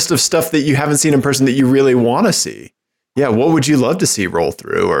short list of stuff that you haven't seen in person that you really want to see? Yeah, what would you love to see roll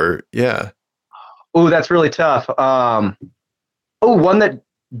through? Or Oh, that's really tough. One that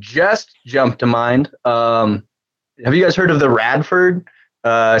just jumped to mind. Have you guys heard of the Radford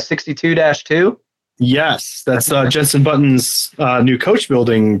 62-2? Yes, that's Jensen Button's new coach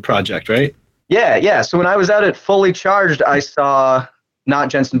building project, right? Yeah. So when I was out at Fully Charged, I saw not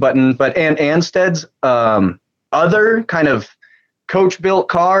Jensen Button, but Ann Ansted's other kind of coach built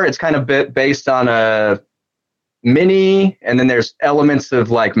car. It's kind of based on a Mini, and then there's elements of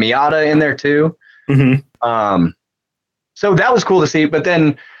like Miata in there too. Mm-hmm. So that was cool to see. But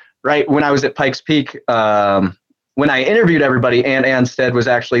then, right when I was at Pikes Peak, when I interviewed everybody, Ann Anstead was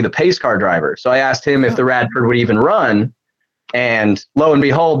actually the pace car driver. So I asked him if the Radford would even run. And lo and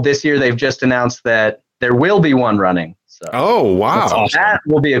behold, this year they've just announced that there will be one running. So oh, wow. Awesome. That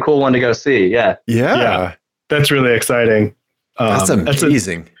will be a cool one to go see. Yeah. That's really exciting. That's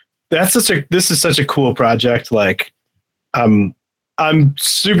amazing. This is such a cool project. Like, I'm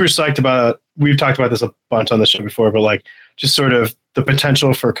super psyched about it. We've talked about this a bunch on the show before, but like just sort of the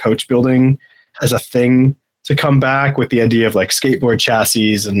potential for coach building as a thing to come back with the idea of like skateboard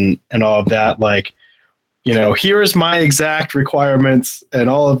chassis and all of that. Like, you know, here's my exact requirements and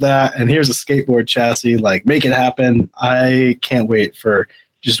all of that. And here's a skateboard chassis, like make it happen. I can't wait for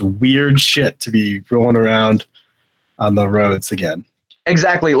just weird shit to be rolling around on the roads again.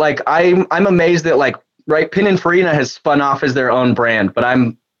 Exactly. Like I'm amazed that like, right, Pininfarina has spun off as their own brand, but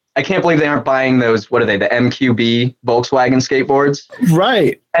I can't believe they aren't buying those, what are they, the MQB Volkswagen skateboards?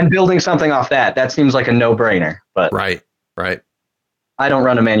 Right. And building something off that. That seems like a no-brainer. But Right. I don't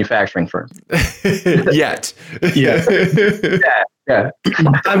run a manufacturing firm. Yet. Yeah.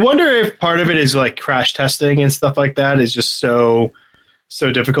 I wonder if part of it is like crash testing and stuff like that is just so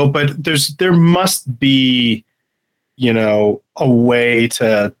difficult. But there must be, you know, a way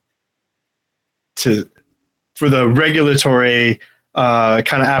to for the regulatory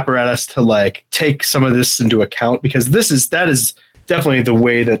kind of apparatus to like take some of this into account, because that is definitely the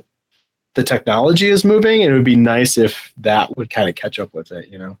way that the technology is moving, and it would be nice if that would kind of catch up with it,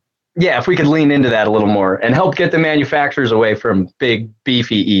 you know? Yeah, if we could lean into that a little more and help get the manufacturers away from big,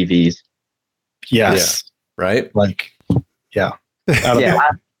 beefy EVs. Yes. Yeah. Right? Like, yeah.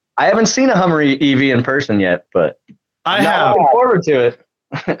 I haven't seen a Hummer EV in person yet, but I have. Looking forward to it.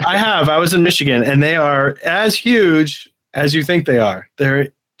 I have. I was in Michigan, and they are as huge as you think they are.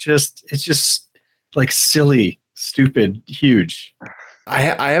 It's just like silly, stupid, huge. I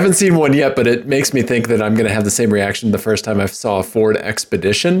haven't seen one yet, but it makes me think that I'm going to have the same reaction the first time I saw a Ford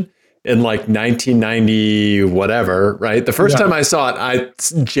Expedition in like 1990, whatever, right? The first time I saw it, I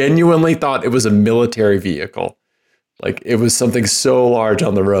genuinely thought it was a military vehicle. Like it was something so large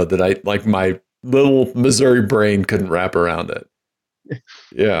on the road that my little Missouri brain couldn't wrap around it.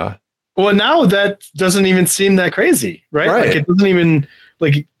 Yeah. Well, now that doesn't even seem that crazy, right? Like it doesn't even,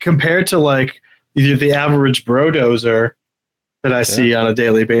 like, compared to like the average Brodozer that I see on a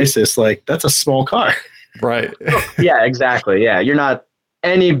daily basis, like that's a small car. Right. Yeah, exactly. Yeah. You're not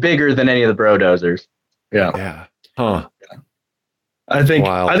any bigger than any of the Brodozers. Yeah. Yeah. Huh. I think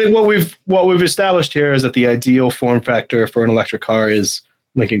what we've established here is that the ideal form factor for an electric car is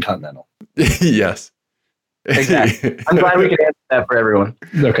Lincoln Continental. Yes. Exactly. I'm glad we could answer that for everyone.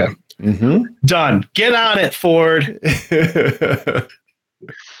 Okay. Mm-hmm. Done. Get on it, Ford.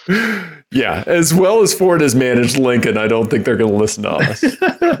 Yeah, as well as Ford has managed Lincoln, I don't think they're going to listen to us.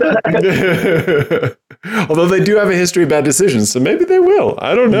 Although they do have a history of bad decisions, so maybe they will.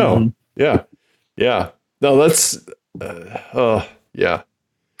 I don't know. Mm-hmm. Yeah. No, that's. Yeah.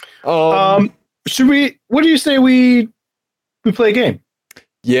 Should we? What do you say we play a game?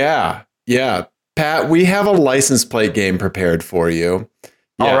 Yeah. Pat, we have a license plate game prepared for you.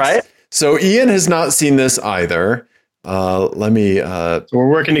 All right. So Ian has not seen this either. Let me So we're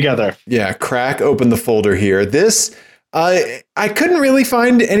working together. crack open the folder here. This I couldn't really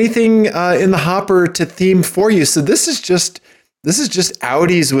find anything in the hopper to theme for you. So this is just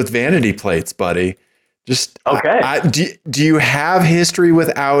Audis with vanity plates, buddy. Just Okay. Do you have history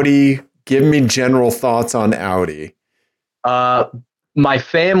with Audi? Give me general thoughts on Audi. My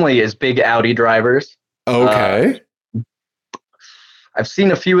family is big Audi drivers. Okay. I've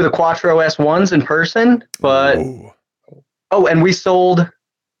seen a few of the Quattro S1s in person, but Ooh. and we sold,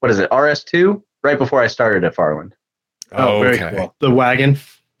 what is it, RS2 right before I started at Farland. Very cool. The wagon.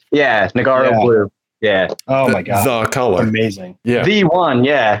 Yeah, Nagaro Yeah. blue. Yeah, Oh my god. The color. Amazing. Yeah. the one.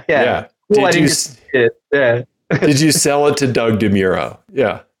 Yeah. Cool, I Did you didn't get it. Yeah. did you sell it to Doug DeMuro?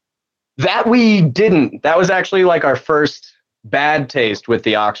 Yeah. That we didn't. That was actually like our first bad taste with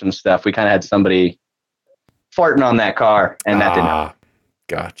the auction stuff. We kind of had somebody farting on that car, and that didn't.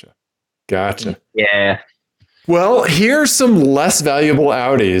 Gotcha. Yeah. Well, here's some less valuable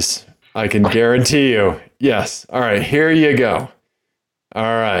Audis. I can guarantee you. Yes. All right. Here you go. All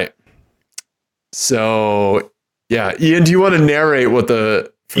right. So, yeah, Ian, do you want to narrate what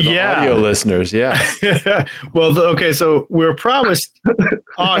for the audio listeners? Yeah. Well, okay, so we're promised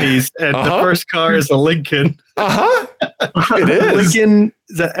Audis, and the first car is a Lincoln. It is. Lincoln,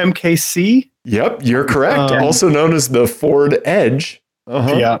 is that MKC? Yep, you're correct. Also known as the Ford Edge.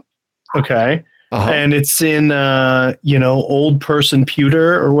 Yeah. Okay. And it's in, old person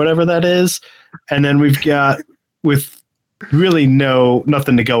pewter or whatever that is. And then we've got, with really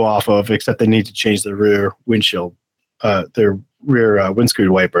nothing to go off of, except they need to change the rear windshield, their rear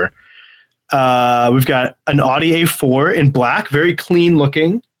windscreen wiper. We've got an Audi A4 in black, very clean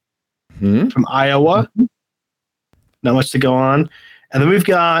looking, from Iowa. Not much to go on. And then we've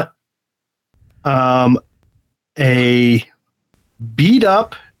got a beat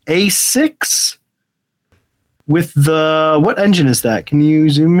up A6 with what engine is that? Can you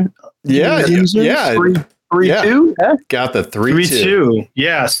zoom in? Yeah. 3.2? Yeah. Got the 3.2.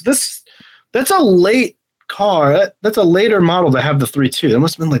 Yeah. So that's a late car. That's a later model to have the 3.2. That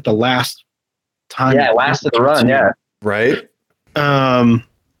must have been like the last time. Yeah, it lasted the run. Yeah. Right.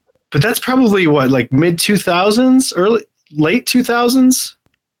 But that's probably what, like mid 2000s, late 2000s.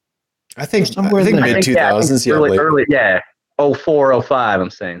 I think Somewhere mid I think, 2000s. Yeah, early. Yeah. 04, 05, I'm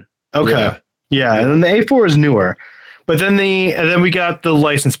saying. Okay. Yeah, and then the A4 is newer. But then we got the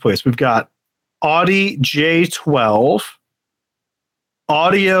license plates. We've got Audi J12,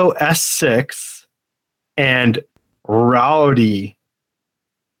 Audio S6, and Rowdy,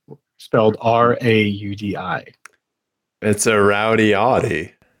 spelled Raudi. It's a rowdy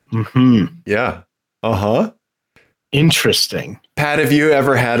Audi. Yeah. Interesting. Pat, have you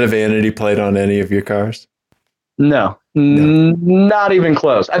ever had a vanity plate on any of your cars? No. Not even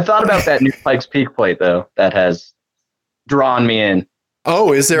close. I've thought about that new Pikes Peak plate, though, that has drawn me in.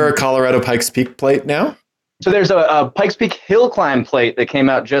 Oh, is there a Colorado Pikes Peak plate now? So there's a Pikes Peak Hill Climb plate that came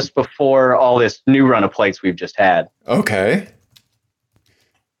out just before all this new run of plates we've just had. Okay.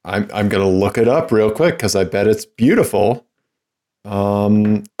 I'm going to look it up real quick because I bet it's beautiful.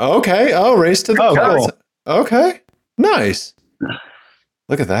 Okay. Oh, race to the cars. Cool. Okay. Nice.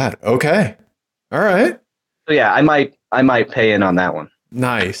 Look at that. Okay. All right. So yeah, I might pay in on that one.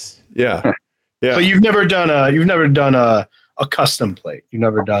 Nice. Yeah. Yeah. But you've never done a custom plate. You've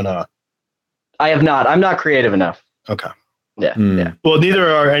never done a. I have not. I'm not creative enough. Okay. Yeah. Yeah. Well, neither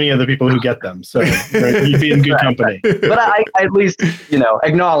are any of the people who get them. So you'd be in good company. But I at least,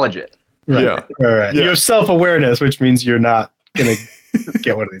 acknowledge it. Right. Yeah. All right. Yeah. You have self-awareness, which means you're not going to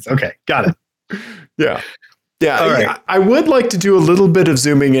get one of these. Okay. Got it. Yeah. Yeah. All right. I would like to do a little bit of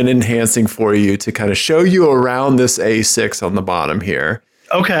zooming and enhancing for you to kind of show you around this A6 on the bottom here.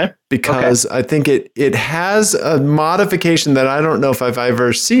 Okay. Because I think it has a modification that I don't know if I've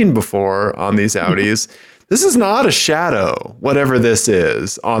ever seen before on these Audis. This is not a shadow, whatever this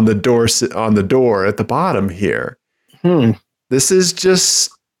is, on the door at the bottom here. This is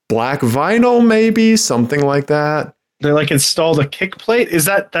just black vinyl, maybe something like that. They like installed a kick plate.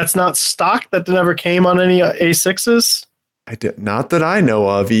 That's not stock? That never came on any A6s? Not that I know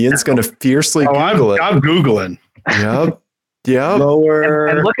of. Ian's going to fiercely Google it. I'm Googling. Yep. Lower.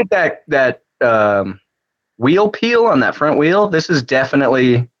 And look at that wheel peel on that front wheel. This has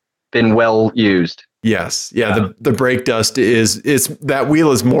definitely been well used. Yes. Yeah. The brake dust that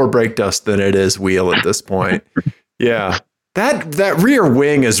wheel is more brake dust than it is wheel at this point. Yeah. That rear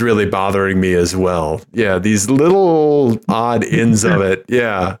wing is really bothering me as well. Yeah. These little odd ends of it.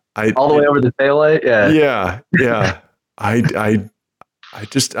 Yeah. All the way over the taillight. Yeah. Yeah. Yeah.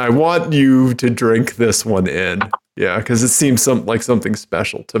 I want you to drink this one in. Yeah, because it seems like something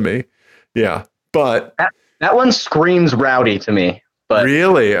special to me. Yeah, but That one screams rowdy to me. But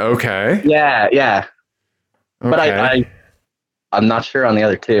really, okay. yeah. Okay. But I'm not sure on the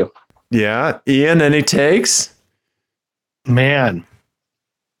other two. Yeah, Ian, any takes? Man,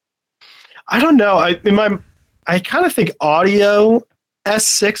 I don't know. I kind of think audio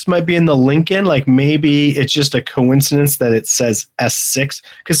S6 might be in the Lincoln. Like maybe it's just a coincidence that it says S6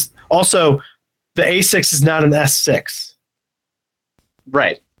 because also the A6 is not an S6.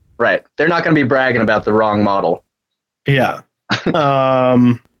 Right. They're not going to be bragging about the wrong model. Yeah. I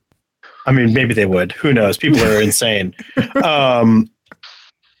mean, maybe they would. Who knows? People are insane.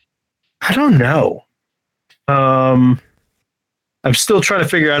 I don't know. I'm still trying to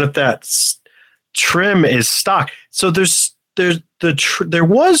figure out if that trim is stock. So there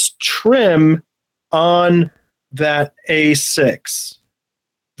was trim on that A6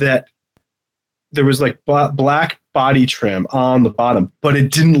 that there was like black body trim on the bottom, but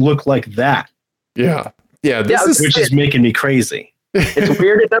it didn't look like that. Yeah. Which is making me crazy. It's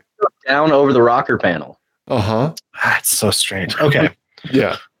weird. It doesn't go down over the rocker panel. That's so strange. Okay.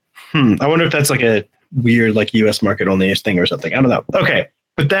 Yeah. I wonder if that's like a weird, like US market only thing or something. I don't know. Okay.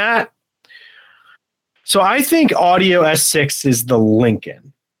 But so I think audio S6 is the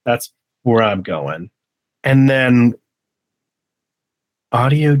Lincoln. That's where I'm going. And then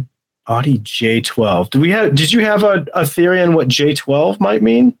Audi J12. Did you have a theory on what J12 might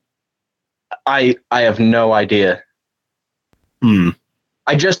mean? I have no idea.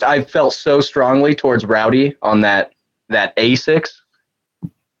 I felt so strongly towards Rowdy on that A6.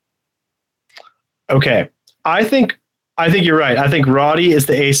 Okay. I think you're right. I think Rowdy is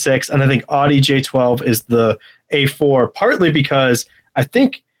the A6 and I think Audi J12 is the A4, partly because I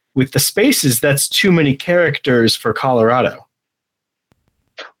think with the spaces that's too many characters for Colorado.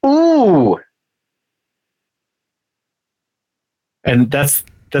 Ooh. And that's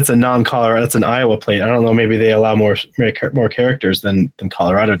a non-Colorado. That's an Iowa plate. I don't know. Maybe they allow more characters than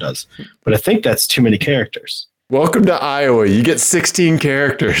Colorado does. But I think that's too many characters. Welcome to Iowa. You get 16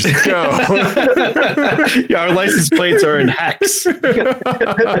 characters. Go. Yeah, our license plates are in hex. We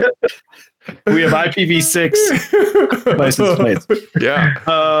have IPv6 license plates.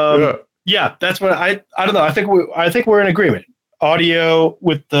 Yeah. Yeah, that's what I don't know. I think we're in agreement. Audio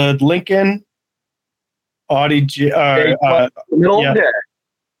with the Lincoln, Audi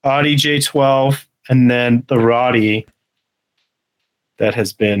Audi J12, and then the Rowdy that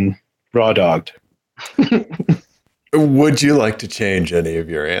has been raw dogged. Would you like to change any of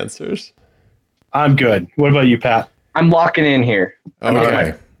your answers? I'm good. What about you, Pat? I'm locking in here.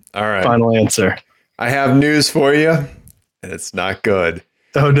 Okay. All right. Final answer. I have news for you, and it's not good.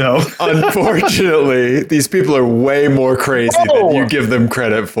 Oh, no. Unfortunately, these people are way more crazy than you give them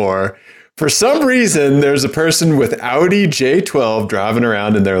credit for. For some reason, there's a person with Audi J12 driving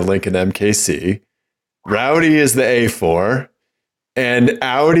around in their Lincoln MKC. Rowdy is the A4. And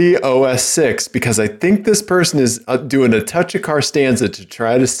Audi OS6, because I think this person is doing a touch of car stanza to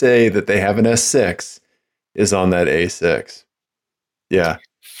try to say that they have an S6, is on that A6. Yeah.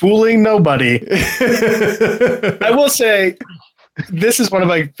 Fooling nobody. I will say, this is one of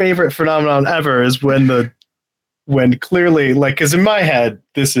my favorite phenomenon ever is when clearly, like, because in my head,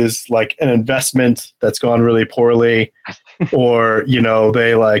 this is like an investment that's gone really poorly, or, you know,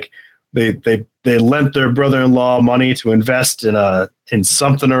 they lent their brother-in-law money to invest in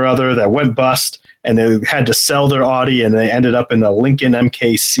something or other that went bust, and they had to sell their Audi, and they ended up in a Lincoln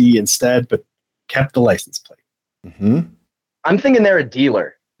MKC instead, but kept the license plate. Mm-hmm. I'm thinking they're a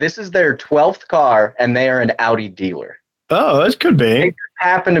dealer. This is their 12th car, and they are an Audi dealer. Oh, that could be. They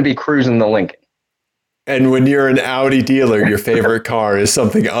happen to be cruising the Lincoln. And when you're an Audi dealer, your favorite car is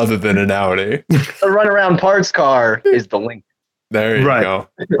something other than an Audi. The runaround parts car is the Lincoln. There you go.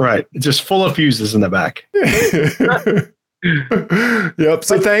 Right. Just full of fuses in the back. Yep.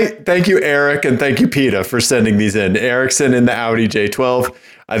 So thank you, Eric, and thank you, PETA, for sending these in. Eric sent in the Audi J12.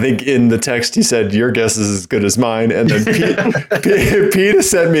 I think in the text he said, your guess is as good as mine. And then PETA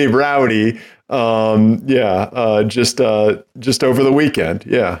sent me Rowdy. Just over the weekend.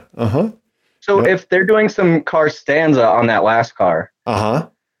 Yeah. Uh-huh. So if they're doing some car stanza on that last car,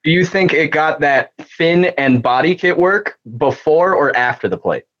 do you think it got that fin and body kit work before or after the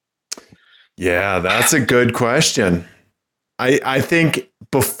plate? Yeah, that's a good question. I think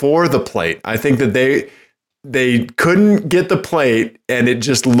before the plate. I think that they couldn't get the plate and it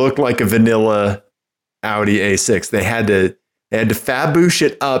just looked like a vanilla Audi A6. They had to faboosh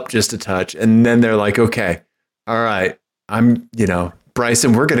it up just a touch, and then they're like, okay, all right,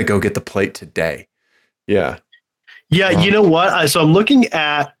 Bryson, we're gonna go get the plate today. Yeah. Yeah, you know what? So I'm looking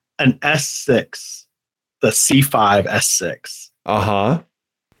at an S6, the C5 S6. Uh-huh.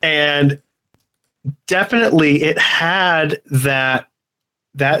 And definitely it had that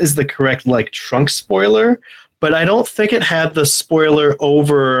is the correct like trunk spoiler, but I don't think it had the spoiler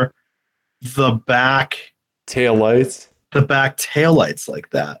over the back Taillights. taillights like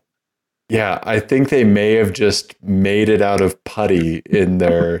that. Yeah, I think they may have just made it out of putty in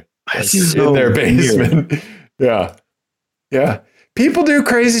their So in their weird. basement. Yeah. Yeah. People do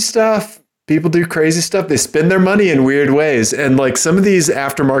crazy stuff. They spend their money in weird ways. And like some of these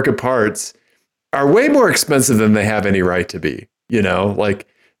aftermarket parts are way more expensive than they have any right to be. You know, like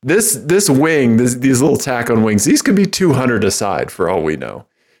this wing, these little tack-on wings, these could be $200 aside for all we know.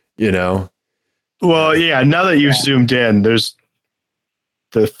 You know? Well, yeah, now that you've zoomed in, there's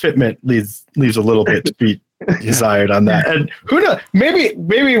the fitment leaves a little bit to be desired on that. And who knows?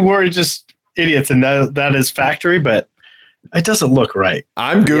 Maybe we're just idiots and that is factory, but it doesn't look right.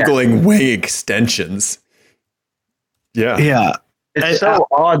 I'm Googling wing extensions. Yeah. Yeah. It's so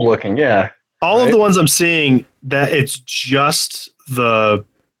odd looking. Yeah. All of the ones I'm seeing that it's just the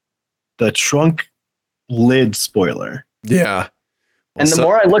trunk lid spoiler. Yeah. And the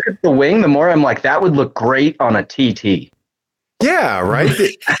more I look at the wing, the more I'm like, that would look great on a TT. Yeah, right?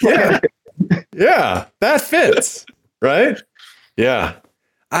 Yeah. Yeah, that fits, right? Yeah.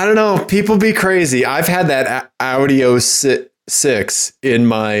 I don't know. People be crazy. I've had that Audi 06 in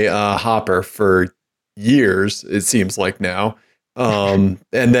my hopper for years, it seems like now. And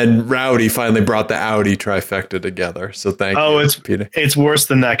then Rowdy finally brought the Audi trifecta together. So thank you, Peter. It's worse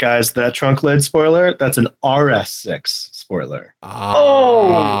than that, guys. That trunk lid spoiler, that's an RS6 spoiler.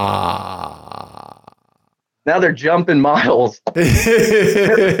 Now they're jumping miles.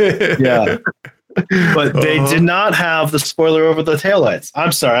 Yeah. But they did not have the spoiler over the taillights.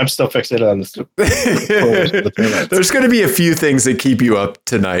 I'm sorry, I'm still fixated on the taillights. There's going to be a few things that keep you up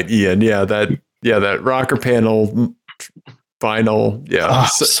tonight, Ian. Yeah, that rocker panel vinyl. Yeah.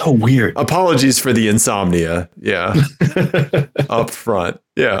 So weird. Apologies for the insomnia. Yeah. Up front.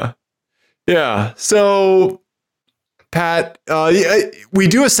 Yeah. Yeah. So Pat, we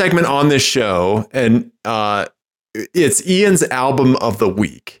do a segment on this show, and it's Ian's album of the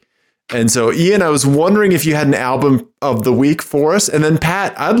week. And so, Ian, I was wondering if you had an album of the week for us. And then,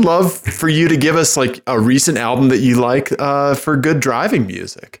 Pat, I'd love for you to give us like a recent album that you like for good driving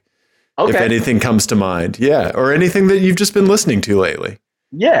music. Okay. If anything comes to mind. Yeah. Or anything that you've just been listening to lately.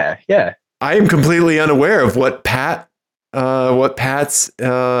 Yeah. Yeah. I am completely unaware of what Pat's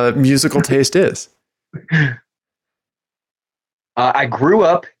musical taste is. I grew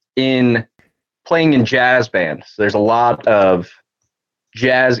up playing in jazz bands. So there's a lot of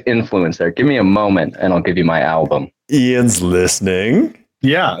jazz influence there. Give me a moment and I'll give you my album. Ian's listening.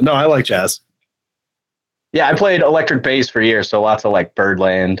 Yeah, no, I like jazz. Yeah, I played electric bass for years, so lots of like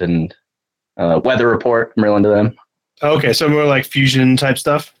Birdland and Weather Report. I'm real into them. Okay, so more like fusion type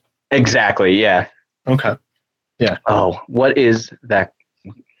stuff? Exactly, yeah. Okay. Yeah. Oh, what is that?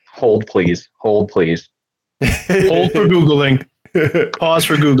 Hold, please. Hold, please. Hold for Googling. Pause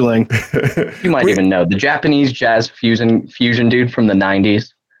for Googling. You might even know. The Japanese jazz fusion dude from the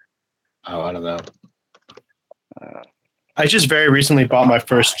 90s. Oh, I don't know. I just very recently bought my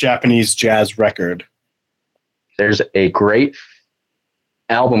first Japanese jazz record. There's a great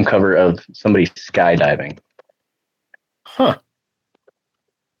album cover of somebody skydiving. Huh.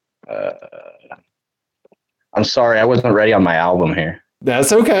 I'm sorry, I wasn't ready on my album here.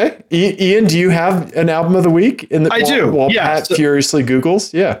 That's okay. Ian, do you have an album of the week? I do. While Pat furiously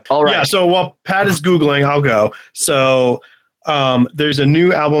Googles? Yeah. All right. Yeah, so while Pat is Googling, I'll go. So there's a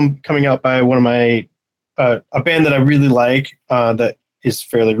new album coming out by one of my, a band that I really like that is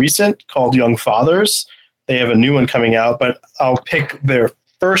fairly recent called Young Fathers. They have a new one coming out, but I'll pick their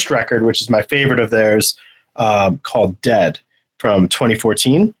first record, which is my favorite of theirs, called Dead from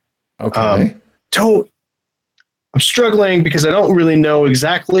 2014. Okay. I'm struggling because I don't really know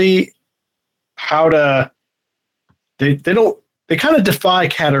exactly how to. They kind of defy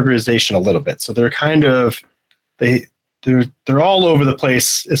categorization a little bit. So they're kind of they're all over the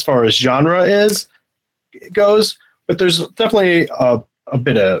place as far as genre goes. But there's definitely a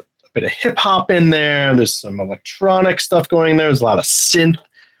bit of hip hop in there. There's some electronic stuff going there. There's a lot of synth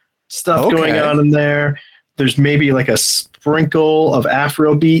stuff going on in there. There's maybe like a sprinkle of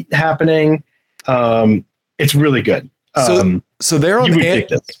Afrobeat happening. It's really good. So they're on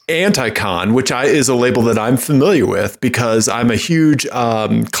Anticon, which is a label that I'm familiar with because I'm a huge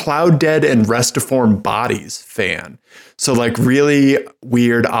Cloud Dead and Restiform Bodies fan. So like really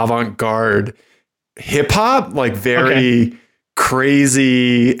weird avant-garde hip hop, like very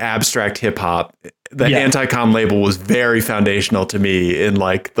crazy abstract hip hop. the Yeah. Anti-Com label was very foundational to me in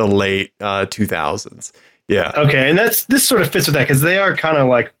like the late 2000s. Yeah. Okay, and this sort of fits with that because they are kind of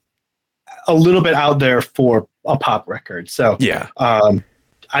like a little bit out there for a pop record. So Yeah.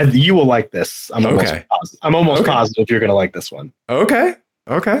 you will like this. I'm Okay. almost Okay. positive you're going to like this one. Okay.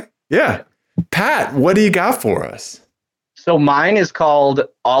 Okay. Yeah. Pat, what do you got for us? So mine is called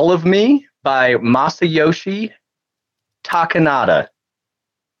All of Me by Masayoshi Takanada.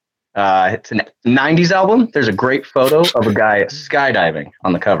 It's a 90s album. There's a great photo of a guy skydiving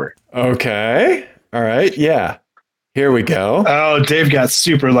on the cover. Okay. All right. Yeah. Here we go. Oh, Dave got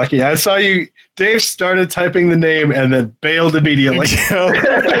super lucky. I saw you. Dave started typing the name and then bailed immediately. Just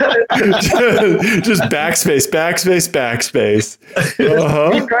backspace, backspace, backspace. He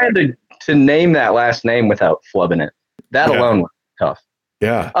Uh-huh. tried to name that last name without flubbing it. That Yeah. alone was tough.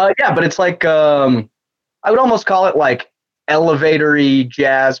 Yeah. Yeah, but it's like I would almost call it like elevatory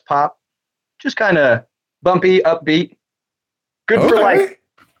jazz pop. Just kind of bumpy, upbeat. Good for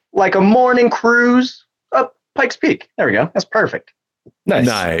like a morning cruise up Pikes Peak. There we go. That's perfect.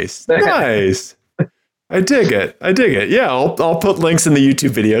 Nice. Nice. I dig it. I dig it. Yeah, I'll put links in the YouTube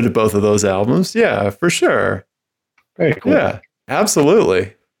video to both of those albums. Yeah, for sure. Very cool. Yeah,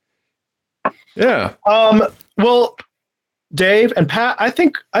 absolutely. Yeah. Well, Dave and Pat, I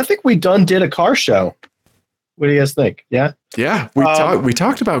think we did a car show. What do you guys think? Yeah. Yeah, we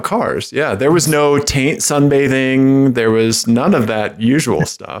talked about cars. Yeah, there was no taint sunbathing. There was none of that usual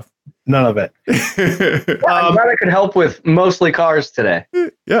stuff. None of it. I'm glad I could help with mostly cars today.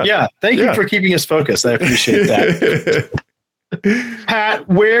 Yeah. Yeah. Thank you for keeping us focused. I appreciate that. Pat,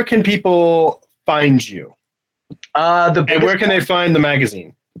 where can people find you? And where can they find the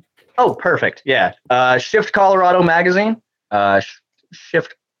magazine? Oh, perfect. Yeah. Shift Colorado magazine.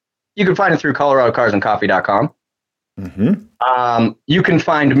 Shift. You can find it through coloradocarsandcoffee.com. Mm-hmm. You can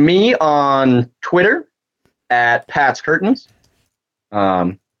find me on Twitter at Pat's Curtains.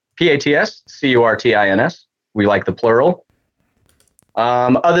 PATSCURTINS. We like the plural.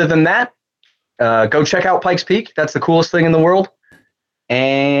 Other than that, go check out Pikes Peak. That's the coolest thing in the world.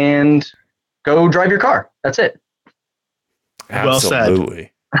 And go drive your car. That's it.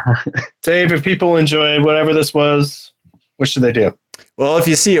 Absolutely. Well said. Dave, if people enjoyed whatever this was, what should they do? Well, if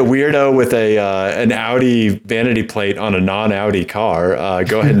you see a weirdo with an Audi vanity plate on a non-Audi car,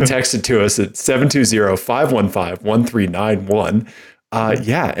 go ahead and text it to us at 720-515-1391.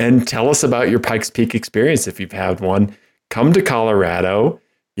 Yeah, and tell us about your Pikes Peak experience if you've had one. Come to Colorado.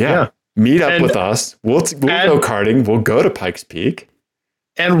 Yeah. Meet up with us. We'll go karting. We'll go to Pikes Peak.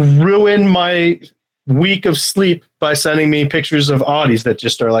 And ruin my week of sleep by sending me pictures of Audis that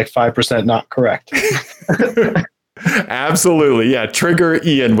just are like 5% not correct. Absolutely. Yeah. Trigger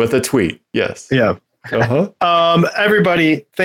Ian with a tweet. Yes. Yeah. Uh-huh. Everybody,